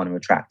clients they want to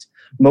attract.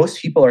 Most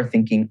people are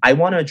thinking, I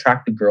want to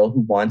attract the girl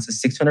who wants a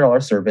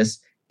 $600 service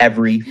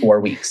every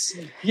 4 weeks.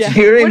 Yeah.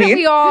 You know what I mean?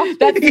 We all?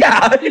 That's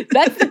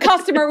the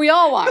customer we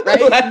all want,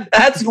 right?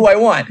 That's who I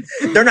want.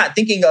 They're not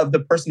thinking of the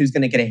person who's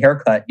going to get a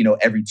haircut,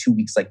 every 2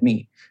 weeks like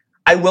me.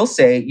 I will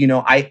say,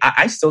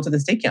 I still to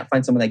this day can't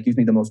find someone that gives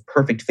me the most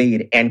perfect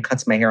fade and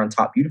cuts my hair on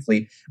top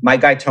beautifully. My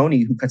guy,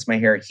 Tony, who cuts my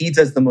hair, he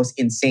does the most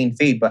insane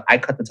fade, but I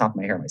cut the top of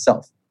my hair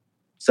myself.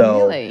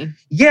 So, really?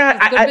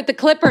 Yeah, good with the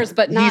clippers,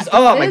 but not the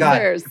oh my God.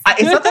 scissors.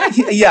 It's not that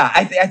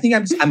I think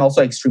I'm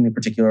also extremely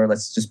particular.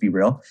 Let's just be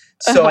real.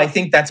 So I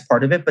think that's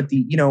part of it. But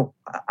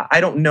I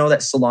don't know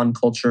that salon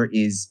culture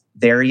is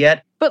there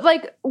yet. But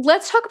like,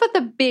 let's talk about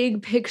the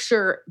big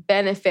picture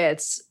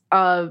benefits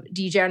of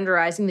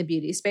degenderizing the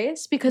beauty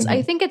space, because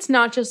I think it's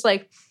not just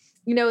like,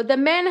 the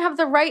men have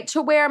the right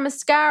to wear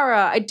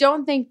mascara. I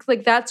don't think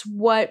like that's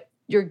what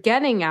you're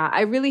getting at.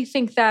 I really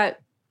think that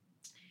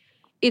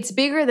it's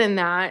bigger than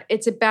that.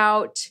 It's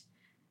about,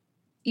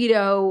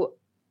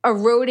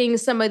 eroding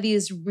some of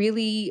these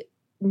really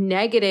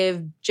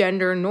negative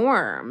gender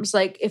norms.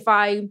 Like if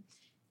I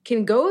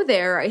can go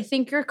there, I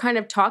think you're kind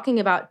of talking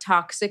about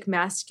toxic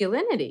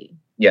masculinity.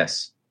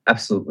 Yes,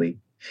 absolutely.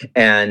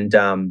 And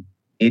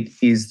it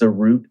is the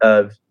root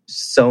of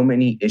so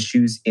many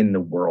issues in the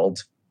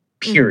world,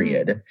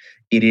 period. Mm-hmm.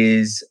 It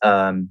is,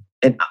 and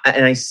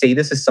I say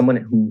this as someone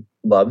who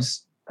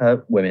loves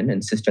women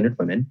and cisgendered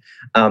women.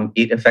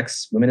 It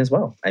affects women as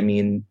well. I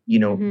mean,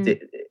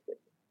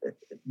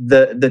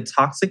 the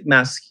toxic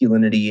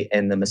masculinity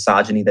and the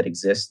misogyny that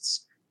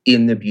exists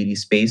in the beauty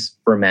space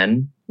for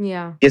men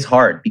is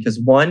hard because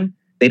one,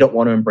 they don't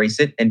want to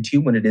embrace it. And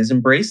two, when it is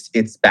embraced,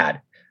 it's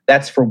bad.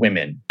 That's for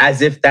women,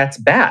 as if that's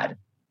bad.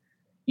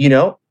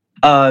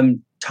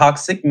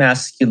 Toxic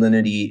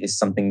masculinity is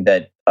something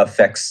that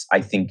affects,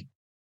 I think,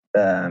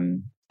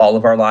 all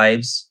of our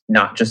lives,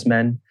 not just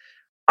men.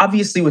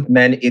 Obviously, with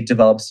men, it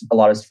develops a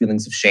lot of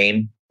feelings of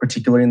shame,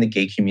 particularly in the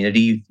gay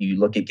community. You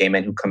look at gay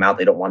men who come out,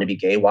 they don't want to be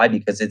gay. Why?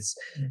 Because it's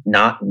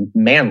not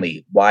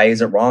manly. Why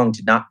is it wrong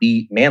to not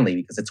be manly?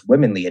 Because it's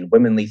womanly, and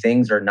womanly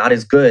things are not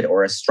as good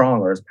or as strong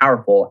or as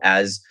powerful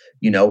as,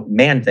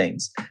 man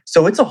things.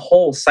 So it's a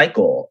whole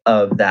cycle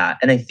of that.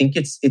 And I think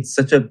it's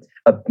such a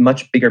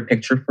much bigger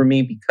picture for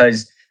me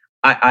because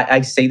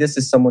I say this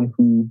as someone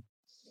who,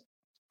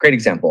 great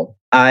example.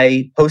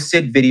 I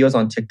posted videos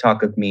on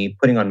TikTok of me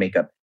putting on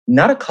makeup.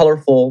 Not a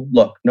colorful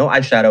look, no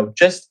eyeshadow,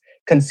 just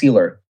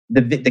concealer.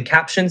 The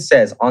caption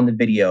says on the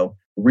video,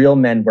 real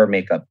men wear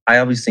makeup. I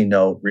obviously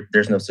know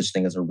there's no such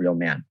thing as a real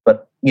man.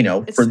 But,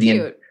 it's for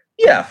cute.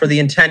 For the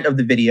intent of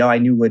the video, I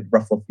knew it would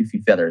ruffle a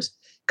few feathers.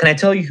 Can I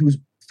tell you whose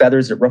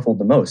feathers it ruffled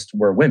the most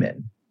were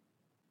women?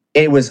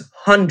 It was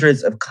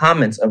hundreds of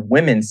comments of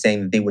women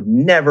saying that they would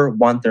never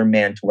want their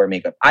man to wear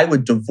makeup. I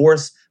would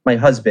divorce my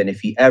husband if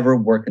he ever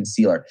wore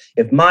concealer.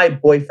 If my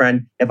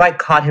boyfriend, if I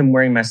caught him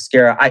wearing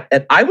mascara,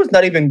 I was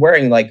not even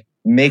wearing like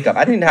makeup.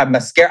 I didn't have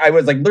mascara. I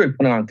was like literally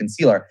putting on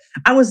concealer.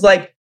 I was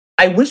like,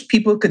 I wish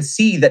people could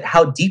see that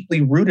how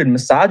deeply rooted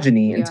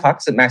misogyny and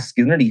toxic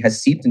masculinity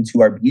has seeped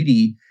into our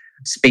beauty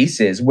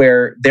spaces,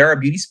 where there are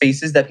beauty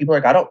spaces that people are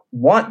like, I don't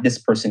want this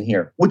person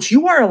here, which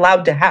you are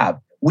allowed to have.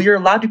 We are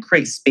allowed to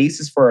create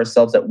spaces for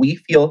ourselves that we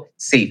feel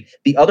safe.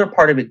 The other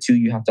part of it too,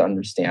 you have to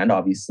understand,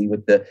 obviously,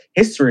 with the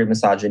history of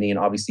misogyny and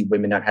obviously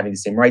women not having the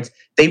same rights,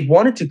 they've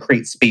wanted to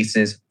create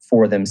spaces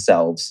for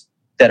themselves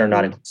that are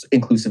not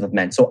inclusive of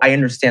men. So I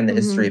understand the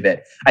history of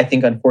it. I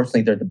think,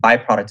 unfortunately, the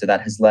byproduct of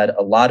that has led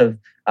a lot of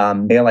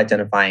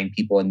male-identifying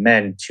people and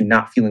men to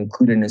not feel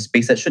included in a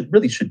space that should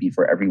be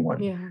for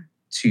everyone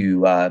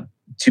to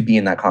be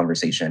in that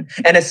conversation.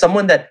 And as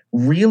someone that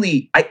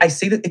really, I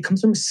say that it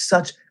comes from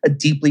such a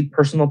deeply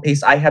personal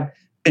place. I have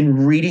been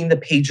reading the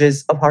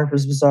pages of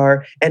Harper's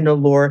Bazaar and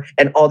Allure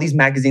and all these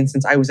magazines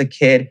since I was a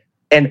kid.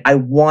 And I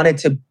wanted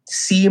to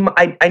see,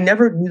 I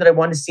never knew that I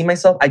wanted to see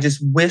myself. I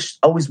just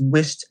always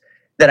wished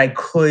that I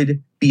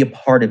could be a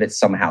part of it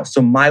somehow.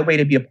 So my way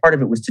to be a part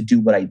of it was to do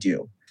what I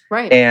do.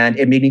 Right. And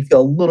it made me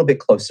feel a little bit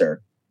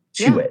closer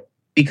to it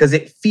because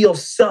it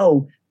feels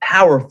so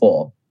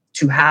powerful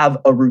to have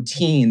a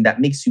routine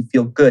that makes you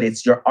feel good.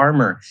 It's your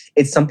armor.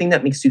 It's something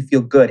that makes you feel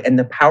good. And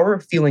the power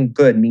of feeling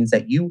good means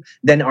that you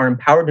then are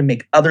empowered to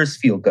make others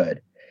feel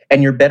good.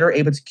 And you're better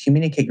able to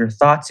communicate your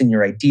thoughts and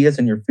your ideas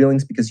and your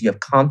feelings because you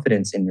have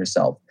confidence in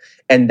yourself.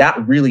 And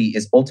that really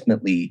is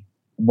ultimately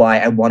why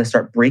I want to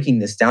start breaking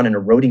this down and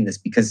eroding this,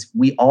 because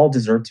we all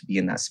deserve to be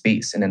in that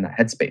space and in that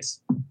headspace.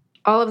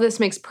 All of this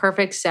makes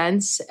perfect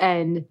sense.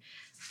 And,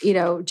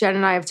 Jen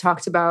and I have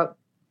talked about,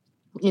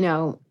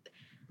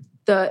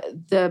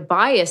 the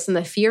bias and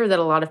the fear that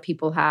a lot of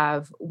people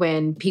have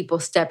when people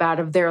step out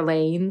of their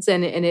lanes,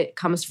 and it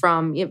comes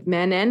from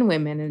men and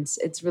women. And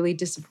it's really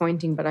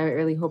disappointing, but I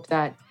really hope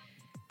that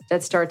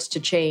starts to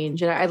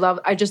change. And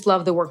I just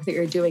love the work that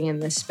you're doing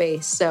in this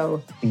space.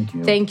 So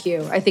thank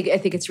you. I think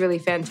it's really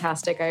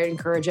fantastic. I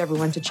encourage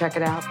everyone to check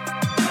it out.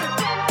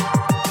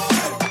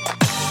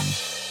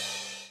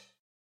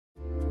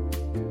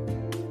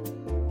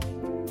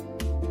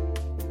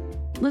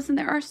 Listen,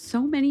 there are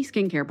so many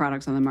skincare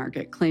products on the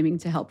market claiming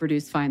to help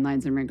reduce fine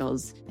lines and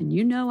wrinkles, and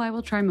I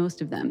will try most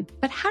of them.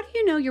 But how do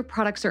you know your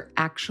products are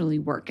actually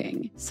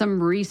working?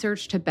 Some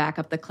research to back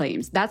up the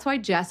claims. That's why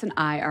Jess and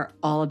I are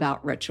all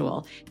about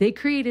Ritual. They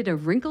created a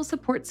wrinkle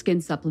support skin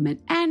supplement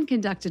and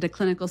conducted a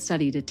clinical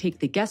study to take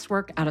the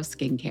guesswork out of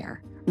skincare.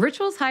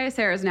 Ritual's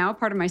Hyacera is now a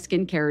part of my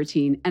skincare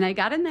routine, and I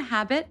got in the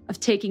habit of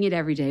taking it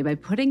every day by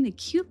putting the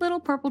cute little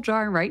purple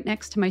jar right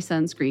next to my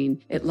sunscreen.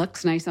 It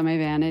looks nice on my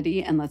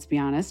vanity, and let's be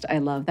honest, I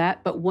love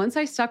that. But once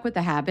I stuck with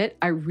the habit,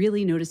 I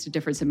really noticed a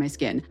difference in my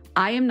skin.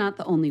 I am not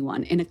the only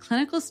one. In a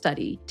clinical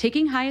study,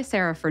 taking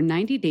Hyacera for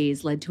 90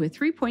 days led to a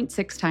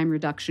 3.6 time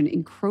reduction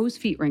in crow's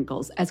feet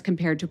wrinkles as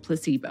compared to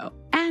placebo.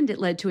 And it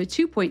led to a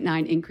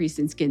 2.9 increase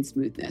in skin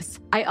smoothness.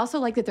 I also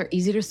like that they're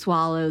easy to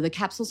swallow. The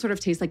capsules sort of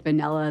taste like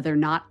vanilla. They're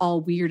not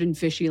all weird and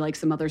fishy like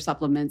some other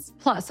supplements.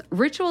 Plus,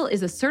 Ritual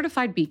is a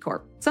certified B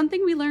Corp,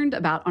 something we learned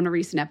about on a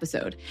recent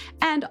episode.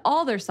 And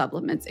all their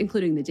supplements,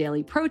 including the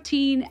daily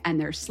protein and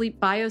their Sleep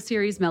Bio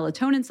Series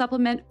melatonin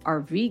supplement, are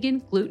vegan,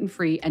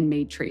 gluten-free, and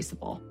made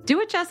traceable. Do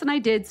what Jess and I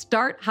did.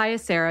 Start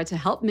Hyacera to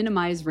help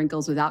minimize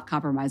wrinkles without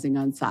compromising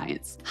on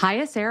science.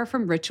 Hyacera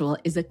from Ritual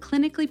is a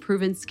clinically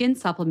proven skin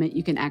supplement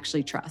you can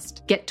actually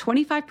trust. Get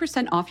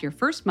 25% off your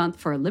first month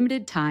for a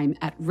limited time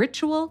at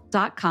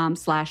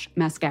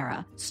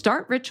ritual.com/mascara.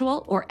 Start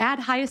Ritual or add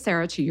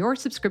Hyacera to your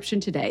subscription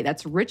today.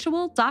 That's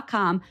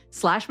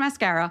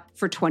ritual.com/mascara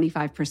for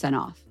 25%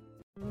 off.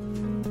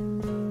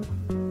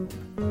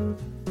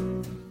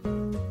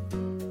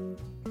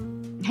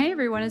 Hey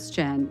everyone, it's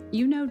Jen.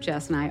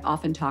 Jess and I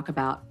often talk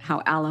about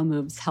how Alo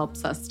Moves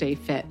helps us stay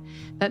fit.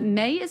 But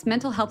May is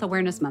Mental Health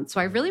Awareness Month, so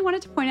I really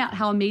wanted to point out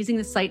how amazing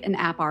the site and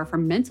app are for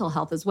mental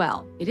health as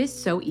well. It is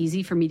so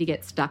easy for me to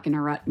get stuck in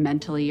a rut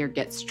mentally or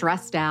get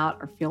stressed out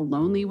or feel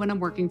lonely when I'm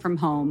working from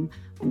home.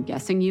 I'm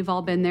guessing you've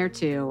all been there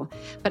too.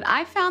 But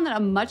I found that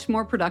a much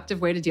more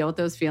productive way to deal with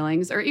those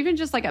feelings, or even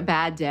just like a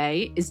bad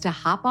day, is to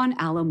hop on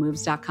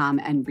alomoves.com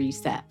and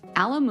reset.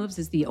 Alo Moves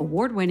is the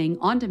award-winning,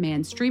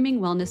 on-demand streaming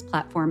wellness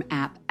platform,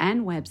 app,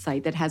 and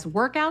website that has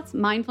workouts,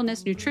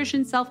 mindfulness,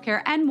 nutrition,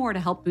 self-care, and more to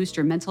help boost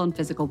your mental and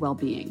physical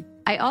well-being.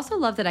 I also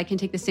love that I can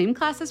take the same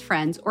class as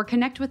friends or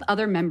connect with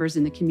other members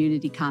in the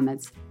community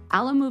comments.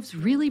 Alo Moves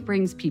really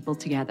brings people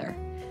together.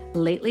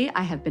 Lately,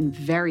 I have been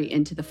very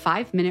into the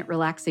 5-minute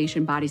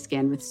relaxation body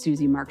scan with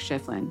Susie Mark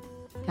Schifflin.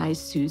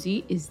 Guys,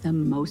 Susie is the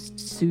most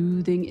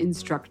soothing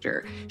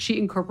instructor. She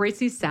incorporates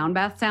these sound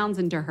bath sounds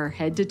into her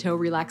head-to-toe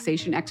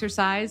relaxation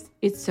exercise.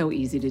 It's so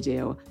easy to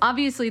do.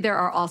 Obviously, there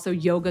are also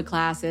yoga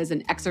classes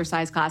and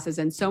exercise classes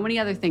and so many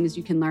other things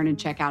you can learn and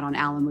check out on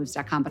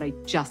alomoves.com, but I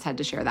just had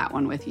to share that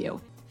one with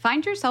you.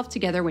 Find yourself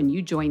together when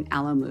you join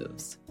Alo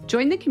Moves.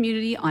 Join the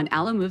community on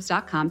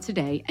alomoves.com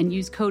today and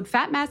use code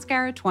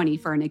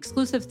FATMASCARA20 for an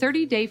exclusive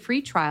 30-day free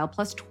trial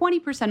plus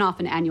 20% off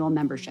an annual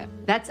membership.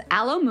 That's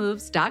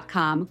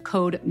alomoves.com,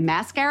 code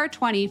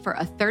MASCARA20 for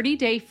a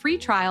 30-day free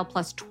trial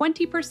plus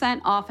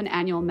 20% off an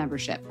annual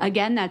membership.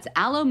 Again, that's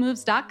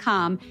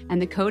alomoves.com and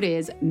the code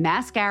is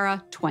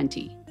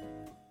MASCARA20.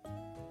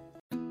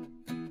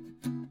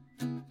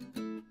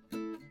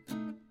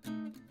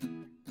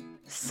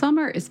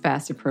 Summer is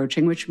fast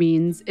approaching, which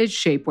means it's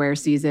shapewear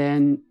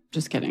season.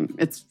 Just kidding.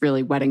 It's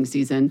really wedding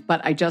season. But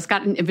I just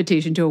got an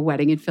invitation to a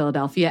wedding in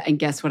Philadelphia, and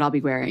guess what I'll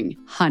be wearing?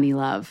 Honey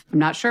Love. I'm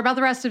not sure about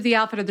the rest of the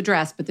outfit or the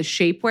dress, but the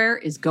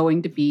shapewear is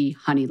going to be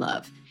Honey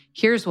Love.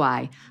 Here's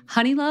why.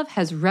 Honey Love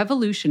has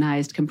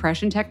revolutionized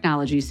compression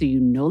technology so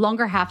you no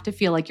longer have to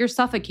feel like you're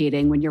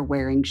suffocating when you're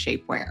wearing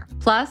shapewear.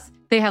 Plus,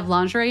 they have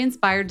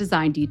lingerie-inspired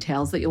design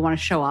details that you'll want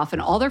to show off,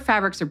 and all their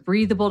fabrics are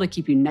breathable to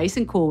keep you nice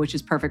and cool, which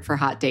is perfect for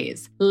hot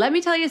days. Let me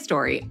tell you a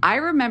story. I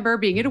remember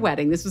being at a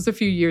wedding, this was a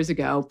few years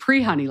ago,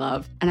 pre-Honey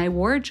Love, and I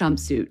wore a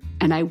jumpsuit,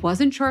 and I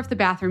wasn't sure if the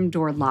bathroom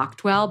door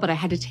locked well, but I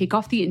had to take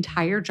off the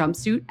entire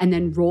jumpsuit and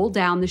then roll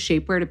down the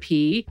shapewear to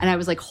pee, and I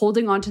was like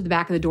holding onto the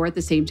back of the door at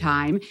the same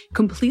time,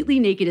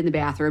 completely naked in the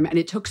bathroom, and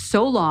it took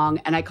so long,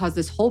 and I caused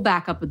this whole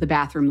backup with the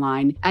bathroom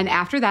line, and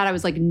after that, I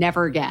was like,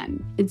 never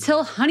again.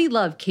 Until Honey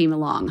Love came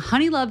along. Honey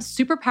Honey Love's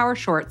Superpower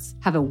shorts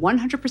have a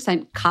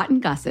 100% cotton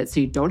gusset,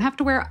 so you don't have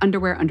to wear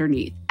underwear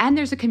underneath. And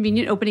there's a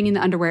convenient opening in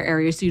the underwear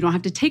area, so you don't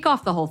have to take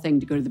off the whole thing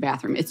to go to the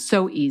bathroom. It's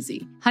so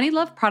easy. Honey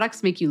Love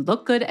products make you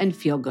look good and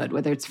feel good,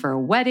 whether it's for a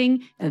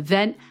wedding,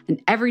 event, an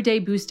everyday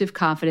boost of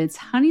confidence.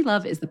 Honey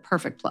Love is the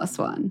perfect plus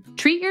one.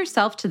 Treat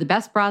yourself to the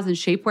best bras and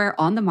shapewear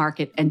on the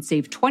market and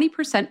save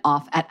 20%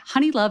 off at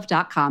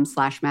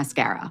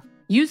honeylove.com/mascara.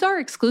 Use our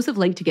exclusive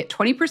link to get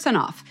 20%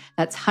 off.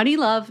 That's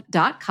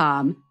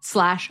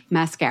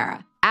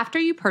honeylove.com/mascara. After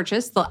you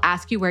purchase, they'll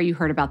ask you where you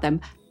heard about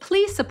them.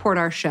 Please support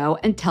our show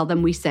and tell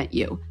them we sent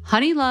you.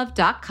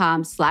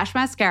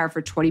 honeylove.com/mascara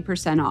for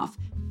 20% off.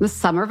 The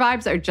summer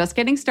vibes are just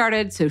getting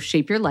started, so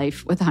shape your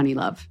life with Honey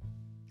Love.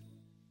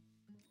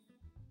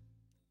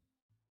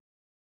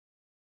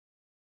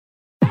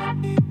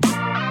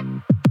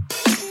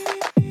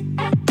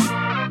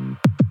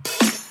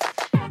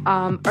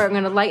 I'm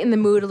going to lighten the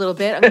mood a little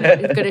bit. I'm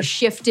going to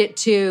shift it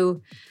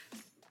to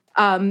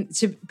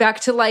back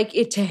to like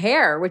it to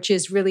hair, which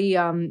is really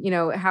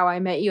how I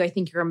met you. I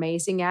think you're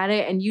amazing at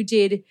it, and you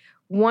did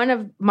one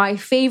of my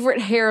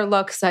favorite hair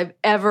looks I've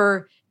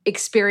ever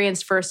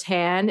experienced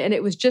firsthand, and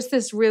it was just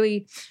this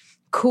really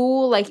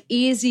cool, like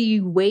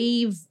easy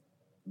wave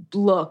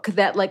look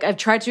that like I've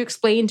tried to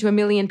explain to a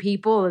million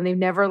people and they've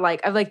never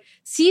I've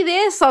see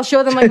this, I'll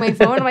show them like my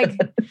phone. I'm like,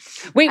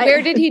 wait,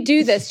 where did he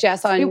do this,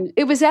 Jess?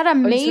 It was at a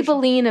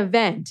Maybelline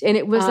event, and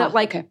it was at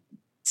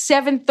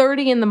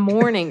 7:30 in the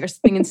morning or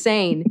something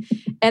insane.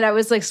 And I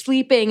was like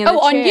sleeping in the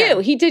chair. On you.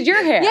 He did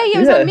your hair. Yeah, it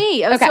was on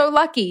me. I was so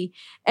lucky.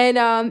 And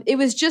it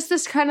was just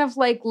this kind of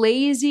like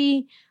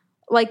lazy,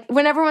 like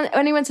whenever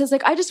anyone says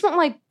like, I just want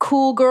like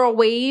cool girl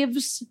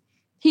waves,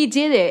 he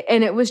did it.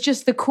 And it was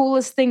just the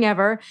coolest thing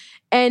ever.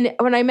 And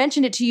when I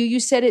mentioned it to you, you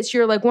said it's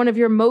your like one of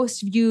your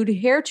most viewed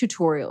hair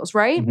tutorials,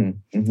 right?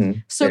 Mm-hmm, mm-hmm.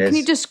 So can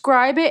you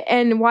describe it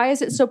and why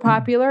is it so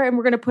popular? And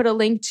we're going to put a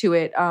link to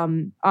it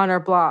on our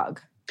blog.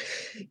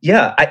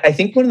 Yeah, I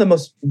think one of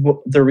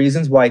the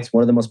reasons why it's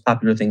one of the most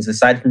popular things,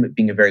 aside from it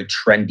being a very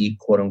trendy,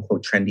 quote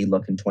unquote, trendy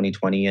look in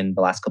 2020 and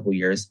the last couple of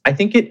years, I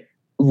think it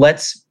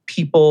lets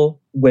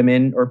people,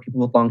 women or people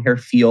with long hair,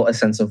 feel a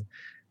sense of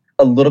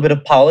a little bit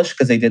of polish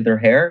because they did their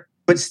hair,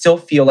 but still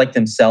feel like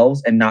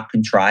themselves and not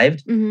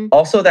contrived. Mm-hmm.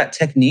 Also, that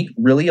technique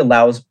really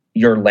allows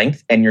your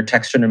length and your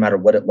texture, no matter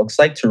what it looks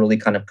like, to really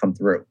kind of come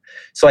through.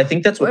 So I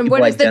think that's what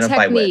people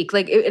identify with.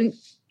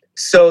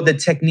 So the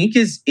technique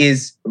is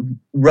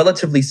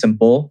relatively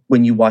simple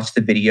when you watch the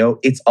video.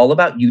 It's all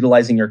about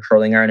utilizing your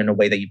curling iron in a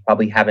way that you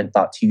probably haven't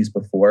thought to use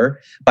before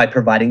by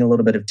providing a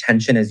little bit of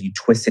tension as you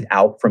twist it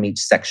out from each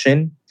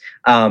section.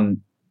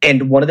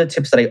 And one of the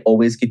tips that I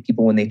always give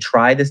people when they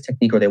try this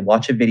technique or they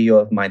watch a video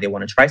of mine, they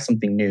want to try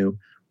something new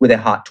with a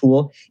hot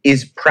tool,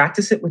 is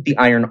practice it with the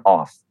iron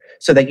off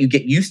so that you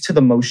get used to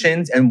the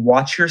motions and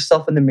watch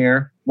yourself in the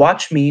mirror.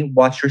 Watch me,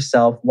 watch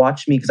yourself,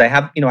 watch me, because I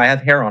have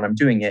hair on, I'm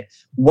doing it.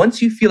 Once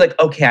you feel like,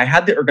 okay, I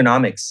have the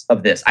ergonomics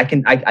of this, I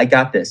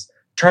got this.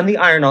 Turn the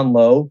iron on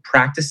low,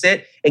 practice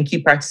it, and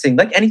keep practicing.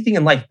 Like anything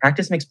in life,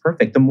 practice makes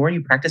perfect. The more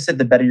you practice it,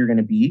 the better you're going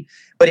to be.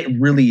 But it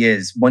really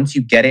is. Once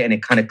you get it and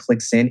it kind of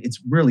clicks in, it's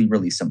really,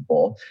 really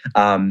simple.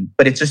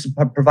 But it's just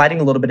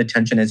providing a little bit of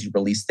tension as you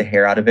release the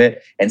hair out of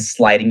it and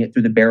sliding it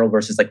through the barrel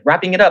versus like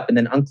wrapping it up and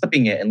then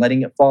unclipping it and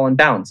letting it fall and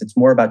bounce. It's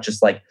more about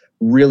just like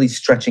really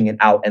stretching it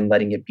out and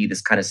letting it be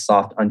this kind of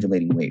soft,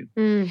 undulating wave.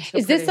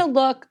 Is this a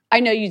look, I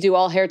know you do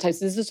all hair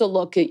types, is this a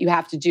look that you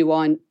have to do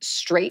on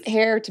straight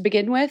hair to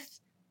begin with?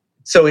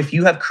 So if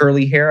you have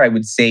curly hair, I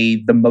would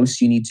say the most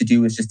you need to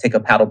do is just take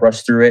a paddle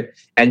brush through it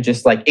and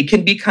just like, it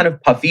can be kind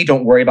of puffy.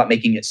 Don't worry about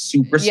making it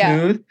super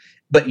smooth,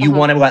 but you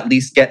want to at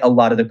least get a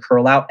lot of the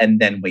curl out and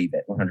then wave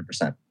it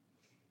 100%.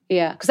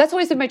 Yeah, because that's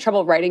always been my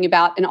trouble writing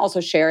about and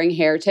also sharing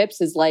hair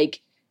tips is like,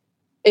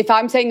 if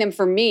I'm saying them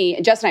for me,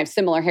 and Jess and I have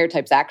similar hair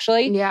types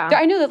actually. Yeah.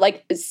 I know that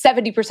like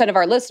 70% of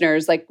our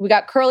listeners, like we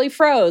got curly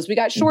froze, we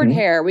got short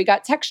hair, we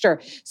got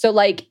texture. So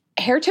like,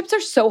 hair tips are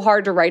so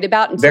hard to write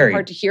about and so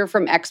hard to hear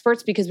from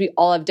experts because we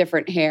all have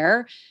different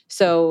hair.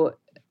 So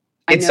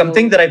it's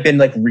something that I've been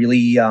like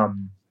really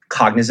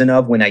cognizant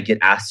of when I get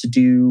asked to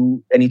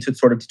do any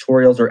sort of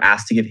tutorials or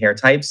asked to give hair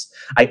types.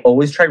 I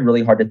always try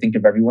really hard to think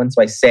of everyone.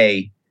 So I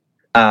say,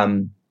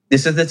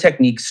 this is the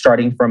technique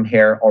starting from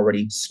hair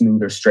already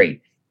smooth or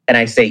straight. And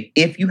I say,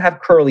 if you have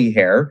curly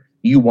hair,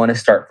 you want to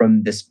start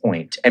from this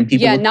point. And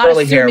people with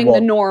curly hair will...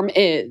 the norm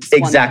is.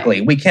 Exactly.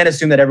 We can't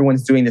assume that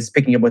everyone's doing this,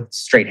 picking up with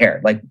straight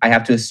hair. Like I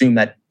have to assume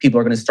that people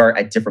are going to start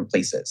at different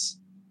places.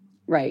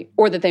 Right.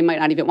 Or that they might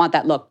not even want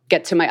that look.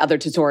 Get to my other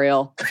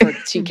tutorial for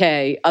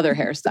TK, other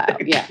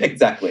hairstyle. Yeah.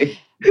 Exactly.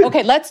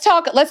 Okay, let's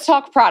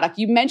talk product.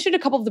 You mentioned a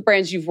couple of the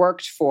brands you've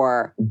worked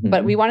for,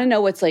 but we want to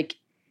know what's like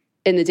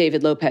in the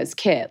David Lopez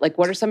kit. Like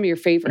what are some of your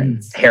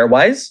favorites?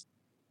 Hair-wise?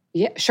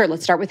 Yeah, sure.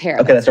 Let's start with hair.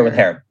 Okay, let's start with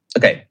hair.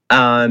 Okay.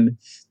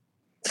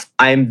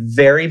 I'm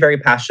very, very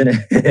passionate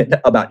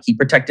about heat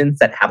protectants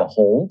that have a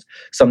hold.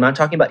 So I'm not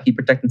talking about heat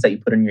protectants that you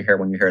put in your hair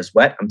when your hair is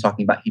wet. I'm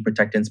talking about heat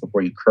protectants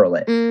before you curl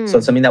it. So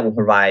it's something that will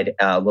provide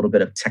a little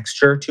bit of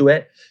texture to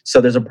it.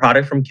 So there's a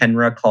product from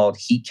Kenra called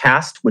Heat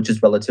Cast, which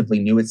is relatively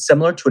new. It's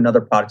similar to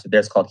another product of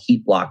theirs called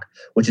Heat Block,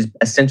 which is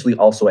essentially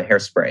also a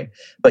hairspray.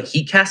 But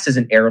Heat Cast is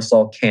an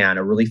aerosol can,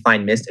 a really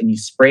fine mist, and you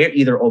spray it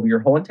either over your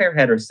whole entire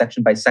head or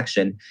section by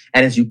section.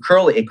 And as you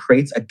curl it, it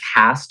creates a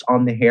cast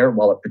on the hair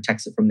while it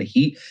protects it from the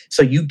heat.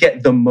 So you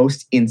get the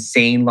most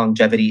insane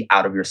longevity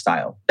out of your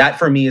style. That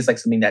for me is like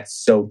something that's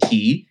so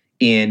key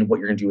in what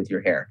you're going to do with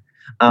your hair.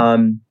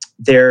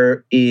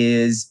 There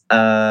is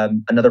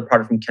another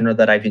product from Kenra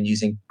that I've been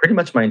using pretty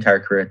much my entire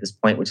career at this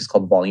point, which is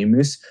called Volume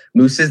Mousse.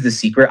 Mousse is the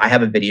secret. I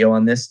have a video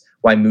on this,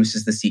 why mousse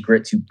is the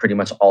secret to pretty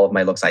much all of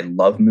my looks. I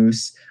love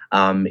mousse.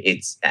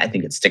 I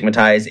think it's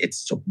stigmatized.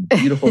 It's so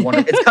beautiful.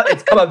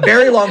 It's come a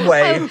very long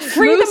way.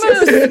 Free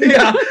the mousse.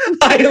 Yeah,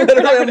 I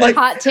literally am like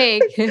hot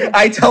take.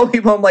 I tell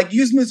people I'm like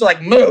use mousse. They're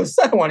like mousse.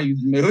 I don't want to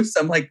use mousse.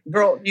 I'm like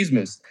girl, use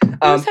mousse.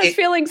 Mousse has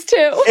feelings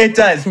too. It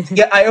does.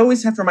 Yeah, I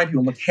always have to remind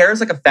people. Look, hair is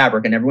like a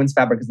fabric, and everyone's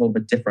fabric is a little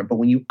bit different. But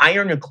when you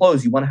iron your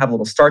clothes, you want to have a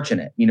little starch in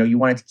it. You know, you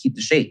want it to keep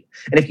the shape.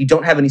 And if you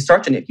don't have any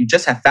starch in it, if you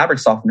just have fabric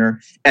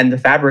softener, and the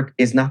fabric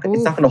is not,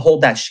 it's not going to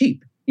hold that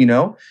shape. You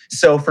know,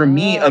 so for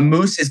me, a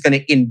mousse is going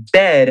to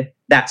embed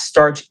that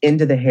starch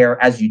into the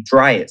hair as you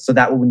dry it. So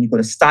that when you go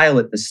to style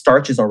it, the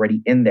starch is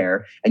already in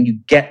there and you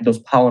get those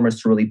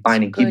polymers to really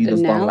bind and give you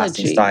those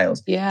long-lasting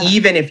styles. Yeah.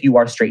 Even if you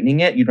are straightening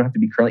it, you don't have to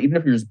be curling. Even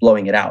if you're just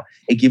blowing it out,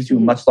 it gives you a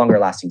much longer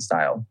lasting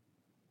style.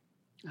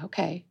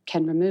 Okay,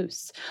 Kenra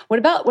Mousse. What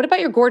about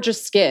your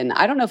gorgeous skin?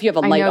 I don't know if you have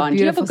a light on. Do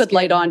you have a good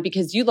light on?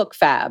 Because you look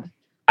fab.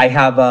 I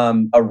have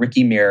a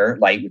Ricky Mirror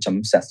light, which I'm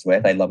obsessed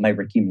with. I love my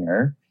Ricky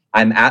Mirror.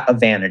 I'm at a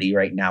Vanity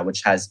right now,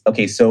 which has, I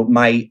feel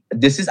like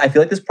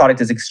this product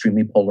is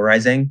extremely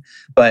polarizing,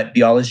 but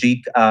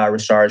Biologique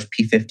Recharge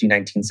P50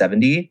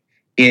 1970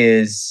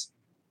 is,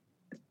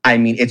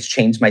 it's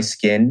changed my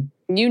skin.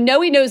 You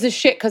know he knows his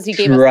shit because he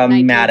gave us the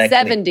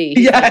 1970.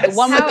 Yes. The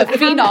one with the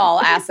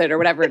phenol acid or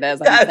whatever it is.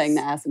 Yes. I'm saying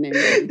the acid name.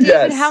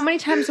 David, how many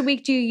times a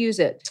week do you use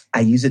it? I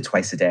use it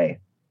twice a day.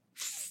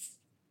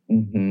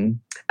 Mm-hmm.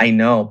 I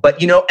know,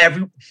 but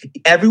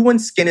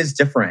everyone's skin is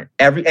different.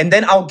 And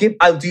then I'll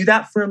do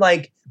that for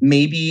like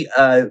maybe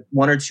 1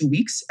 or 2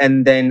 weeks,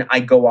 and then I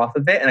go off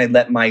of it and I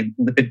let my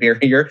lipid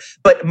barrier.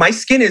 But my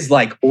skin is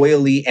like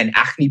oily and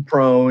acne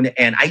prone,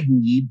 and I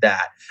need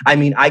that.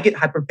 I get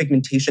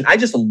hyperpigmentation. I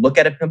just look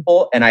at a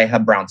pimple and I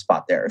have brown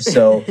spot there,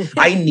 so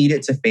I need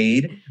it to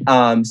fade.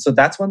 So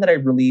that's one that I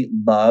really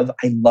love.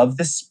 I love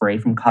the spray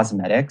from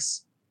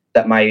Cosmetics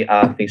that my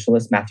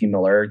facialist Matthew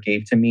Miller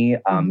gave to me.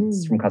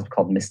 It's from Cosmetics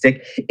called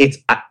Mystic. It's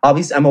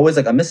obviously, I'm always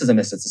like, a mist is a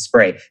mist. It's a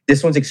spray.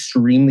 This one's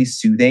extremely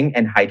soothing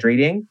and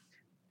hydrating.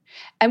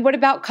 And what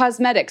about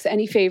cosmetics?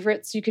 Any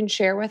favorites you can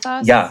share with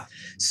us? Yeah.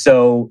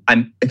 So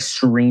I'm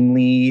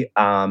extremely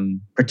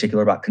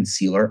particular about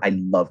concealer. I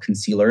love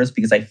concealers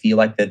because I feel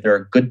like that they're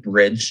a good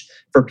bridge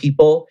for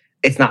people.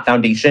 It's not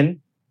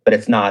foundation, but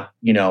it's not,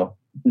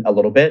 a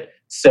little bit.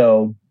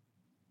 So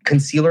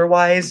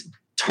concealer-wise,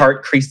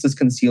 Tarte Creaseless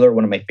Concealer,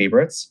 one of my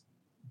favorites.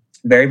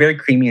 Very, very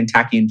creamy and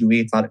tacky and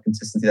dewy. It's not a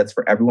consistency that's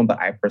for everyone, but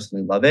I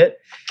personally love it.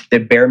 The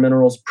Bare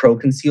Minerals Pro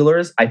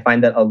Concealers. I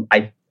find that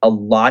a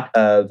lot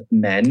of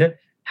men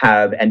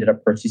have ended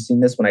up purchasing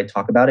this when I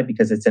talk about it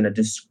because it's in a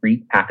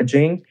discreet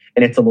packaging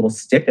and it's a little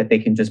stick that they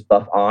can just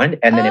buff on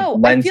and then it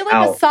blends out. I feel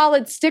like a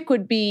solid stick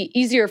would be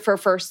easier for a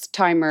first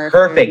timer.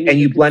 Perfect. And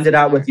you blend it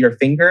out with your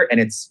finger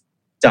and it's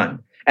done.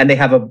 And they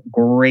have a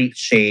great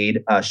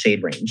shade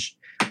range.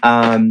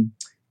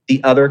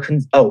 The other,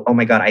 oh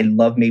my God, I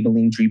love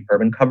Maybelline Dream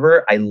Urban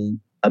Cover. I'm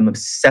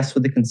obsessed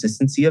with the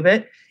consistency of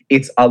it.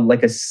 It's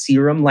like a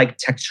serum-like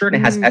texture and it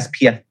has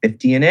SPF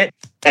 50 in it.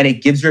 And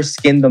it gives your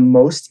skin the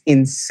most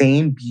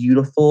insane,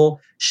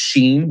 beautiful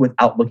sheen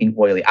without looking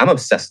oily. I'm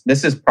obsessed.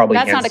 This is probably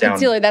That's not a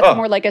concealer. That's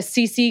more like a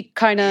CC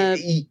kind of.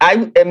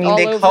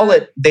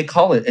 They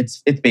call it.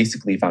 It's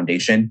basically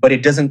foundation, but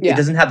it doesn't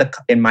have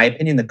in my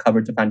opinion, the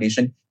cover to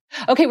foundation.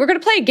 Okay, we're going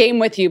to play a game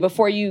with you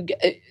before you go,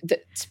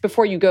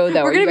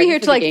 though. We're going to be here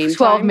till like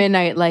 12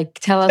 midnight. Like,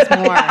 tell us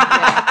more.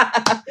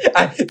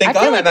 Thank God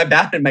I'm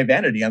at my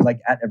vanity. I'm like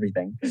at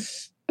everything.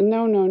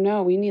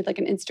 No. We need like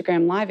an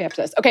Instagram live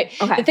after this. Okay.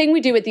 The thing we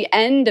do at the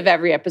end of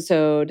every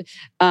episode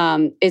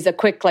is a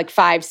quick like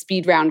 5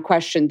 speed round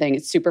question thing.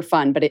 It's super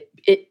fun, but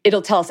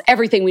it'll tell us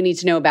everything we need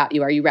to know about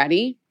you. Are you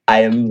ready?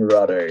 I am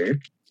ready.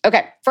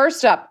 Okay,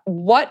 first up,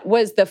 what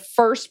was the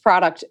first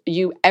product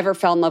you ever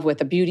fell in love with,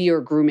 a beauty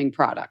or grooming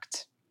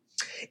product?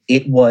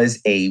 It was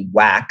a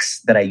wax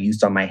that I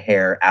used on my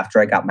hair after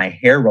I got my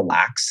hair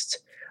relaxed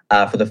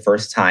for the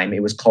first time.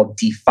 It was called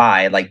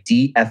Defy, like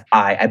DFI.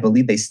 I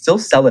believe they still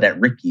sell it at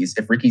Ricky's,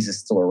 if Ricky's is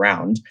still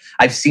around.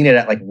 I've seen it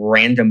at like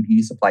random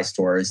beauty supply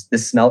stores. The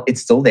smell,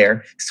 it's still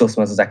there. It still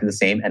smells exactly the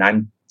same.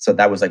 And so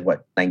that was like,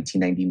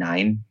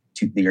 1999,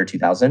 the year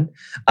 2000.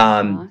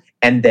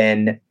 And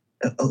then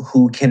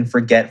who can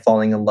forget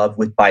falling in love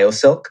with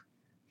BioSilk?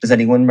 Does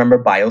anyone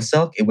remember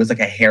BioSilk? It was like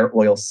a hair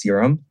oil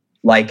serum.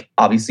 like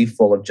obviously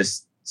full of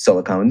just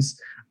silicones.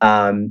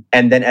 And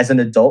then as an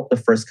adult, the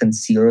first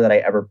concealer that I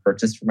ever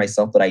purchased for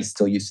myself that I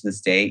still use to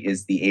this day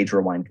is the Age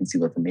Rewind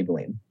concealer from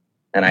Maybelline.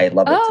 And I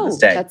love it to this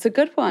day. That's a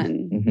good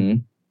one. Mm-hmm.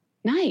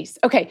 Nice.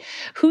 Okay.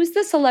 Who's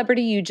the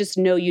celebrity you just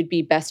know you'd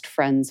be best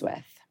friends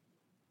with?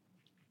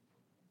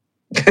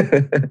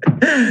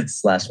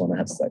 Slash want to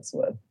have sex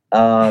with.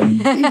 Yeah.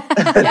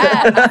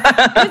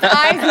 His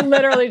eyes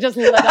literally just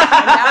lit up. Now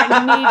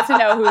I need to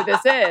know who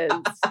this is.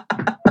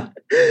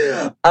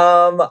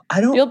 I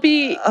don't. You'll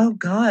be. Oh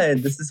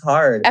God, this is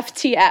hard.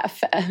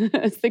 FTF,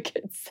 as the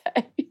kids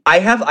say. I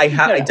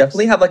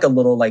definitely have like a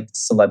little like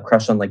celeb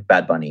crush on like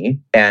Bad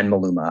Bunny and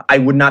Maluma. I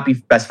would not be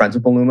best friends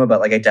with Maluma, but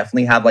like I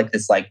definitely have like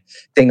this like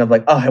thing of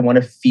like, oh, I want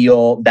to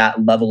feel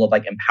that level of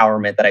like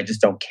empowerment that I just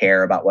don't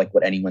care about like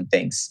what anyone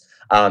thinks.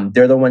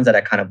 They're the ones that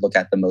I kind of look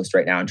at the most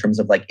right now in terms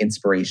of like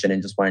inspiration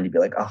and just wanting to be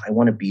like, oh, I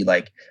want to be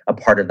like a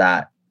part of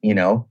that, you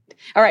know?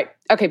 All right.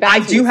 Okay. I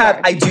do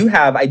have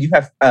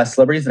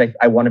celebrities that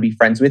I want to be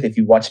friends with. If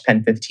you watch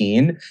Pen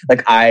 15,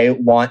 like I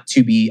want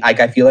to be, like,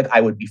 I feel like I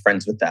would be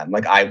friends with them.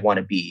 Like I want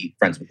to be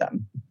friends with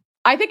them.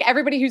 I think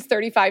everybody who's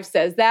 35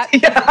 says that.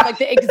 Yeah. Like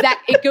the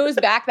exact, it goes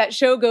back, that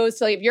show goes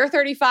to like, if you're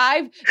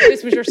 35,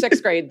 this was your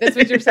 6th grade. This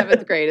was your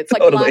 7th grade. It's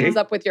like Totally. lines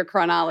up with your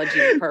chronology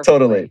perfectly.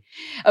 Totally.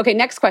 Okay,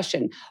 next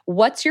question.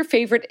 What's your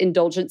favorite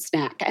indulgent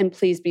snack? And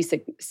please be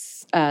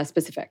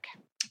specific.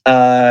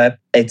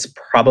 It's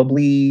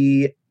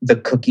probably the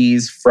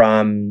cookies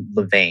from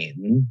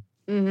Levain.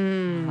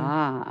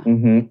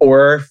 Mm-hmm.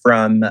 Or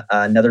from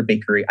another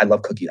bakery. I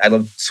love cookies. I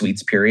love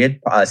sweets, period.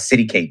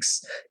 City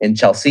Cakes in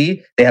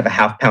Chelsea. They have a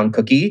half-pound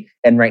cookie.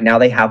 And right now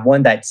they have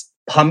one that's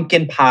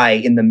pumpkin pie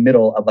in the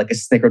middle of like a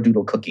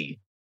snickerdoodle cookie.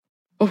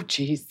 Oh,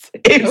 geez.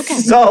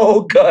 It's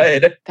so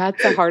good.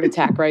 That's a heart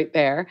attack right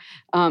there.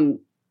 But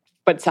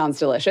it sounds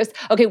delicious.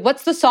 Okay,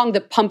 what's the song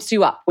that pumps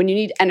you up when you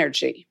need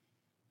energy?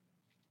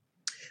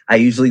 I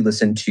usually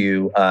listen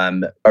to a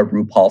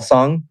RuPaul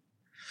song.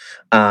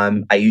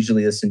 I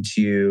usually listen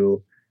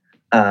to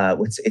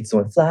it's the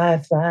one, fly,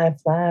 fly,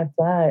 fly,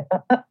 fly,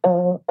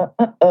 oh.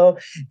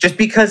 Just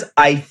because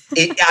I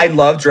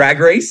love Drag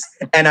Race,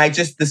 and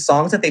the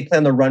songs that they play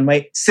on the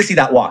runway, Sissy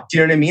That Walk. Do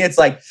you know what I mean? It's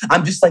like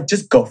I'm just like,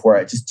 just go for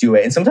it, just do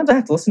it. And sometimes I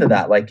have to listen to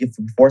that, like if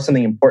before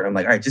something important, I'm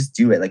like, all right, just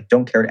do it. Like,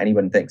 don't care what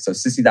anyone thinks. So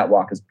Sissy That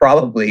Walk is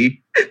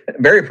probably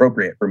very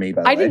appropriate for me.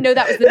 By the way, I didn't know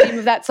that was the name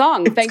of that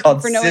song. Thank you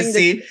for knowing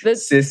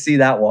Sissy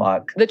That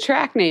Walk, the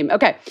track name.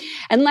 Okay,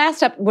 and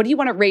last up, what do you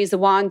want to raise a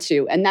wand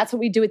to? And that's what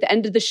we do at the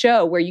end of the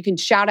show, where you can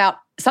shout out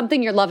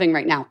something you're loving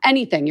right now,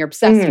 anything you're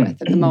obsessed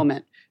with at the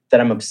moment. That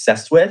I'm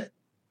obsessed with?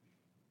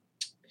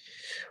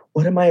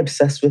 What am I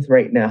obsessed with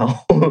right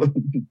now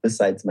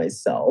besides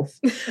myself?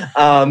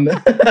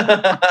 The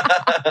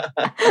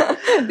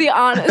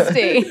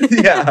honesty.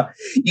 Yeah.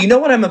 You know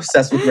what I'm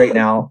obsessed with right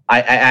now?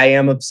 I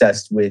am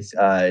obsessed with,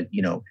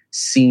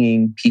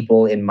 seeing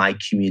people in my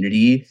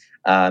community,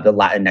 the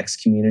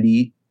Latinx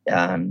community,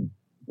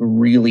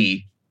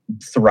 really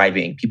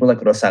thriving. People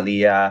like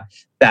Rosalia,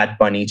 Bad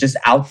Bunny, just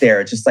out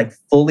there, just like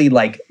fully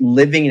like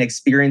living and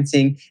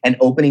experiencing and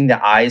opening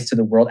the eyes to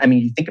the world. I mean,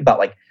 you think about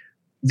like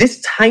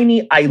this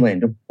tiny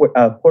island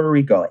of Puerto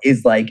Rico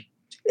is like,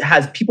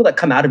 has people that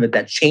come out of it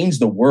that change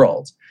the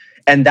world.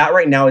 And that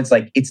right now is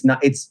like,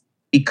 it's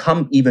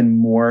become even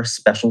more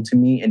special to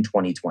me in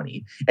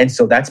 2020. And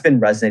so that's been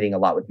resonating a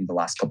lot with me the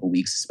last couple of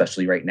weeks,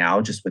 especially right now,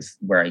 just with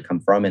where I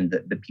come from and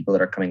the people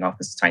that are coming off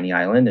this tiny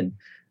island and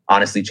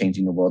honestly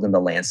changing the world and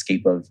the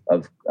landscape of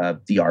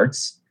the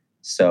arts.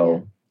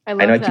 So I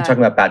know I keep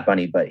talking about Bad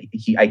Bunny, but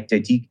I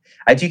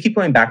do keep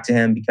going back to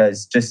him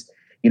because just,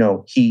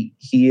 he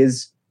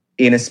is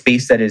in a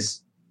space that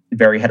is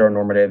very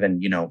heteronormative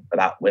and,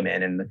 about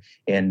women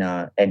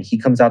and he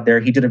comes out there,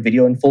 he did a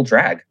video in full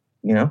drag,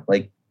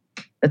 like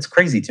that's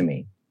crazy to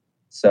me.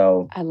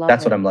 So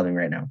that's what I'm loving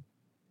right now.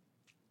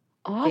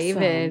 Awesome.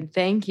 David,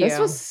 thank you. This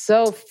was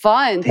so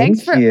fun.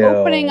 Thanks for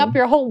opening up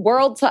your whole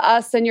world to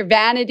us and your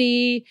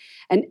vanity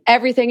and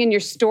everything in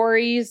your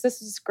stories.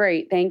 This is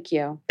great. Thank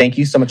you. Thank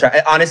you so much.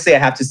 Honestly, I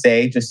have to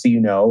say, just so you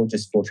know,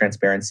 just full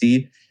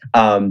transparency,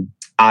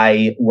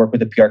 I work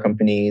with a PR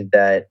company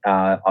that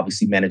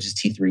obviously manages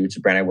T3, which is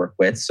a brand I work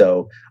with.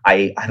 So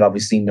I have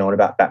obviously known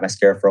about Fat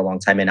Mascara for a long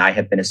time, and I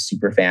have been a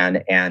super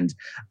fan. And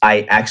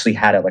I actually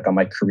had it like on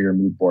my career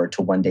mood board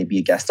to one day be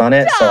a guest on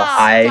it.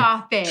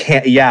 I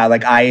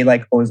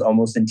was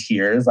almost in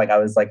tears. Like I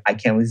was like, I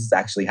can't believe this is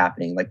actually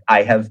happening. Like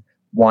I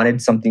wanted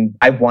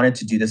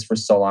to do this for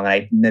so long. And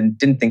I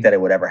didn't think that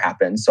it would ever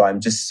happen. So I'm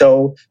just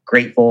so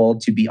grateful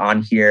to be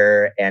on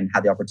here and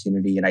have the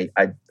opportunity. And I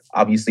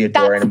obviously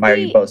adore and admire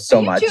you both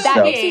so much.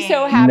 That makes me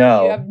so happy.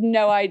 No. You have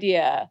no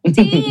idea.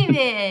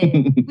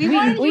 David, we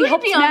wanted you to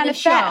be on the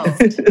show.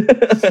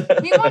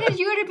 We wanted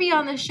you to be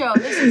on the show.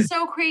 This is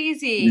so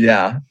crazy.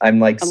 Yeah, I'm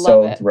like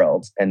so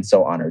thrilled and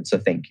so honored. So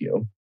thank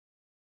you.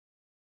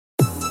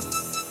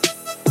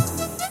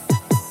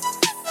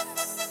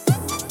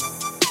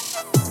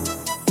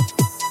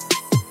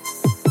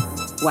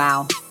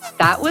 Wow.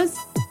 That was,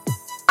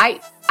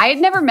 I had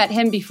never met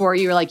him before.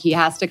 You were like, he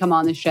has to come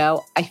on the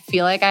show. I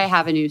feel like I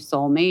have a new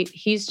soulmate.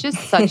 He's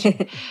just such,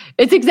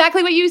 it's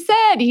exactly what you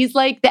said. He's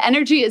like, the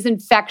energy is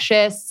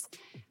infectious.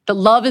 The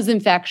love is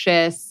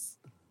infectious.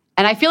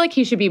 And I feel like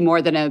he should be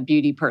more than a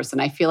beauty person.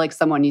 I feel like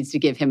someone needs to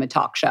give him a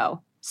talk show.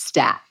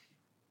 Stat.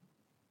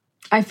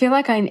 I feel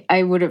like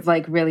I would have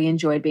like really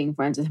enjoyed being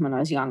friends with him when I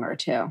was younger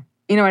too.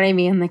 You know what I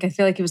mean? Like, I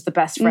feel like he was the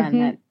best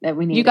friend that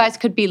we needed. You guys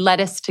could be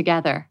lettuce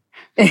together.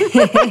 All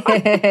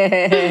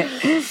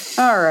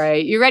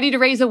right. You ready to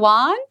raise a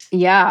wand?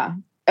 Yeah.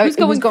 Who's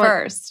going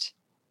first?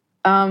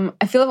 I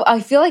feel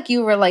like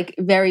you were like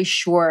very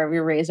sure we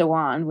raised a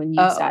wand when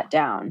you sat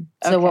down.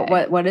 So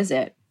okay. what is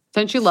it?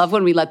 Don't you love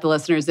when we let the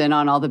listeners in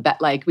on all the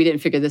like we didn't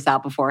figure this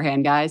out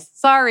beforehand, guys?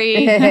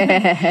 Sorry.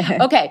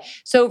 Okay.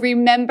 So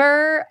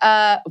remember,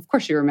 of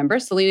course you remember,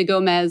 Selena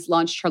Gomez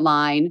launched her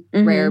line,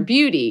 Rare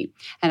Beauty.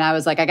 And I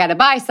was like, I got to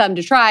buy some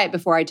to try it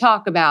before I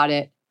talk about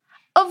it.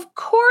 Of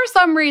course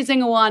I'm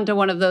raising a wand to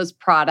one of those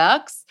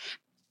products.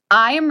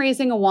 I am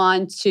raising a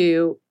wand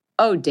to,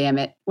 oh, damn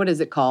it. What is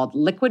it called?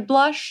 Liquid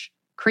blush?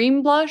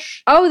 Cream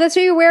blush. Oh, that's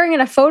what you were wearing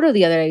in a photo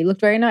the other day. You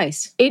looked very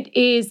nice. It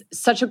is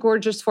such a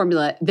gorgeous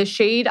formula. The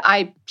shade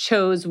I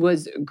chose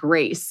was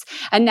Grace.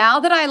 And now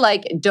that I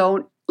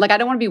don't want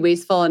to be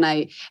wasteful and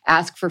I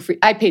ask for free.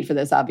 I paid for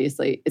this,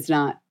 obviously. It's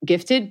not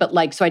gifted, but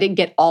so I didn't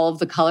get all of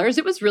the colors.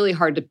 It was really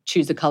hard to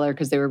choose a color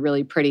because they were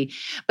really pretty.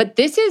 But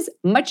this is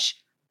much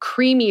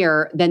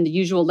creamier than the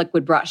usual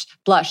liquid blush.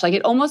 Like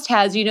it almost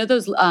has,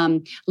 those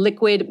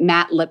liquid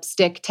matte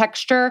lipstick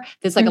texture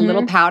that's like a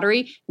little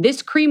powdery.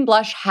 This cream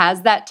blush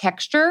has that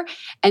texture.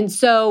 And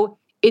so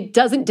it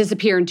doesn't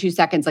disappear in 2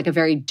 seconds like a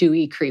very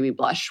dewy, creamy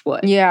blush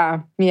would.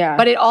 Yeah, yeah.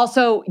 But it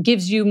also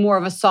gives you more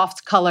of a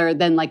soft color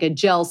than like a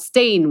gel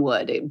stain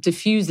would. It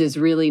diffuses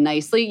really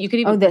nicely. You can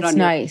even put it on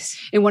nice.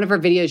 In one of her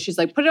videos, she's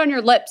like, put it on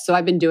your lips. So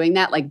I've been doing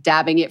that, like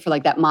dabbing it for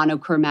like that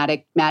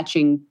monochromatic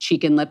matching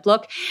cheek and lip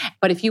look.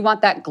 But if you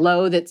want that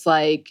glow that's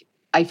like,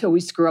 I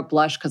always screw up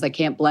blush because I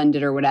can't blend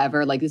it or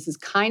whatever. Like this is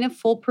kind of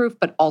foolproof,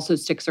 but also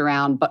sticks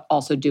around, but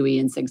also dewy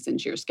and sinks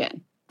into your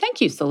skin. Thank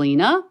you,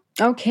 Selena.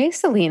 Okay,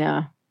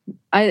 Selena.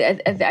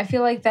 I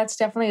feel like that's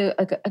definitely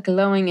a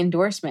glowing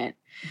endorsement.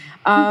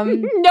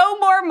 No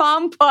more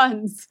mom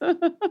puns.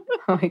 Oh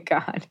my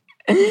God.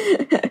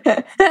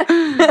 Oh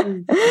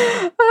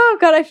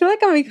God, I feel like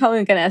I'm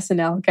becoming like an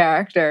SNL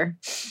character.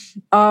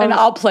 And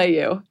I'll play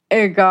you.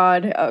 Oh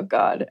God.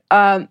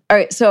 All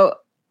right, so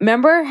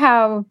remember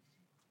how,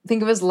 I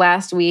think it was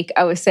last week,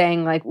 I was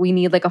saying like we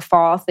need like a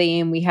fall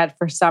theme. We had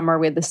for summer,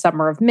 we had the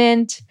summer of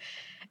mint.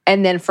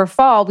 And then for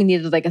fall, we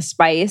needed like a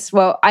spice.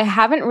 Well, I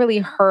haven't really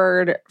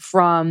heard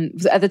from,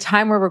 at the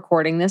time we're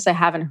recording this, I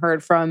haven't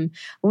heard from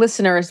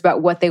listeners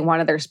about what they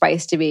wanted their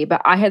spice to be,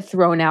 but I had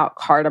thrown out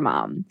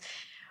cardamom.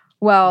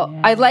 Well,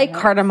 I like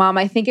cardamom.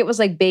 I think it was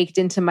like baked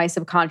into my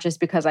subconscious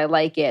because I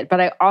like it.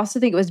 But I also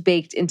think it was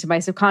baked into my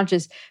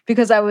subconscious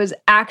because I was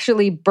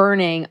actually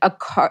burning a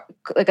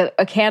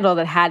candle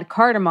that had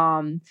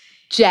cardamom.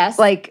 Jess,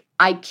 like,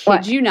 I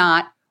kid you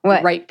not.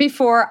 What? Right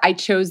before I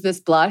chose this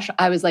blush,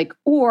 I was like,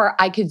 or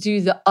I could do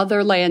the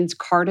Otherland's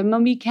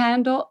cardamom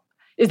candle.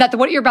 Is that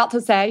what you're about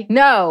to say?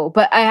 No,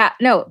 but I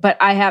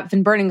have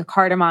been burning a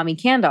cardamom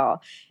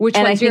candle. Which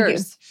one's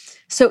yours?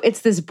 So it's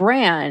this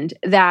brand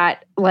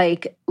that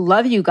like,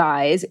 love you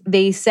guys.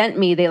 They sent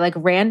me, they like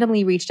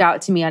randomly reached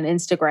out to me on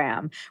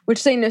Instagram, which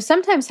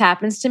sometimes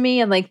happens to me.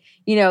 And like,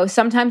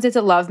 sometimes it's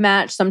a love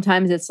match.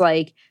 Sometimes it's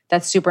like,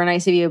 that's super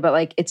nice of you, but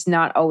like, it's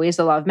not always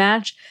a love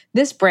match.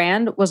 This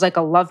brand was like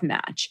a love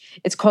match.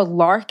 It's called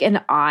Lark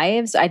and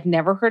Ives. I'd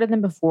never heard of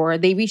them before.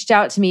 They reached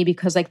out to me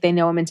because like they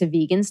know I'm into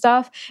vegan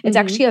stuff. It's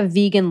actually a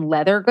vegan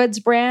leather goods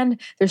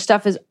brand. Their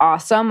stuff is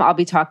awesome. I'll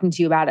be talking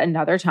to you about it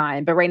another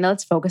time. But right now,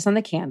 let's focus on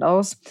the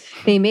candles.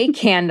 They make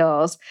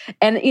candles.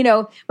 And,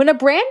 when a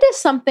brand does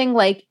something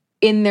like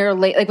in their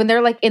lane, like when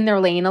they're like in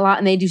their lane a lot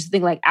and they do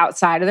something like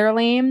outside of their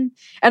lane,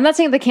 I'm not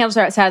saying the candles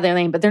are outside of their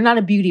lane, but they're not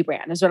a beauty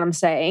brand is what I'm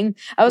saying.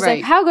 I was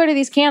like, how good are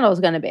these candles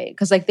going to be?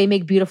 Because like they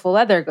make beautiful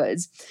leather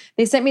goods.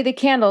 They sent me the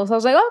candles. I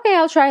was like, okay,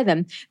 I'll try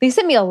them. They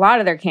sent me a lot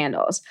of their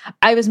candles.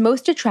 I was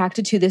most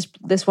attracted to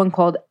this one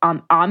called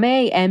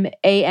Ame,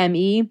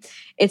 M-A-M-E.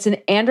 It's an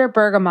amber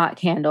bergamot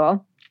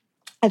candle.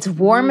 It's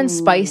warm and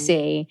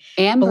spicy.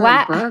 Amber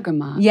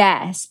bergamot.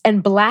 Yes.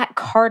 And black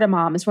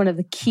cardamom is one of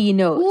the key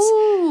notes.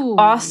 Ooh.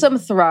 Awesome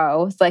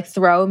throw. Like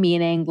throw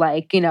meaning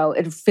like,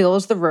 it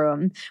fills the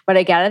room. When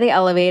I get out of the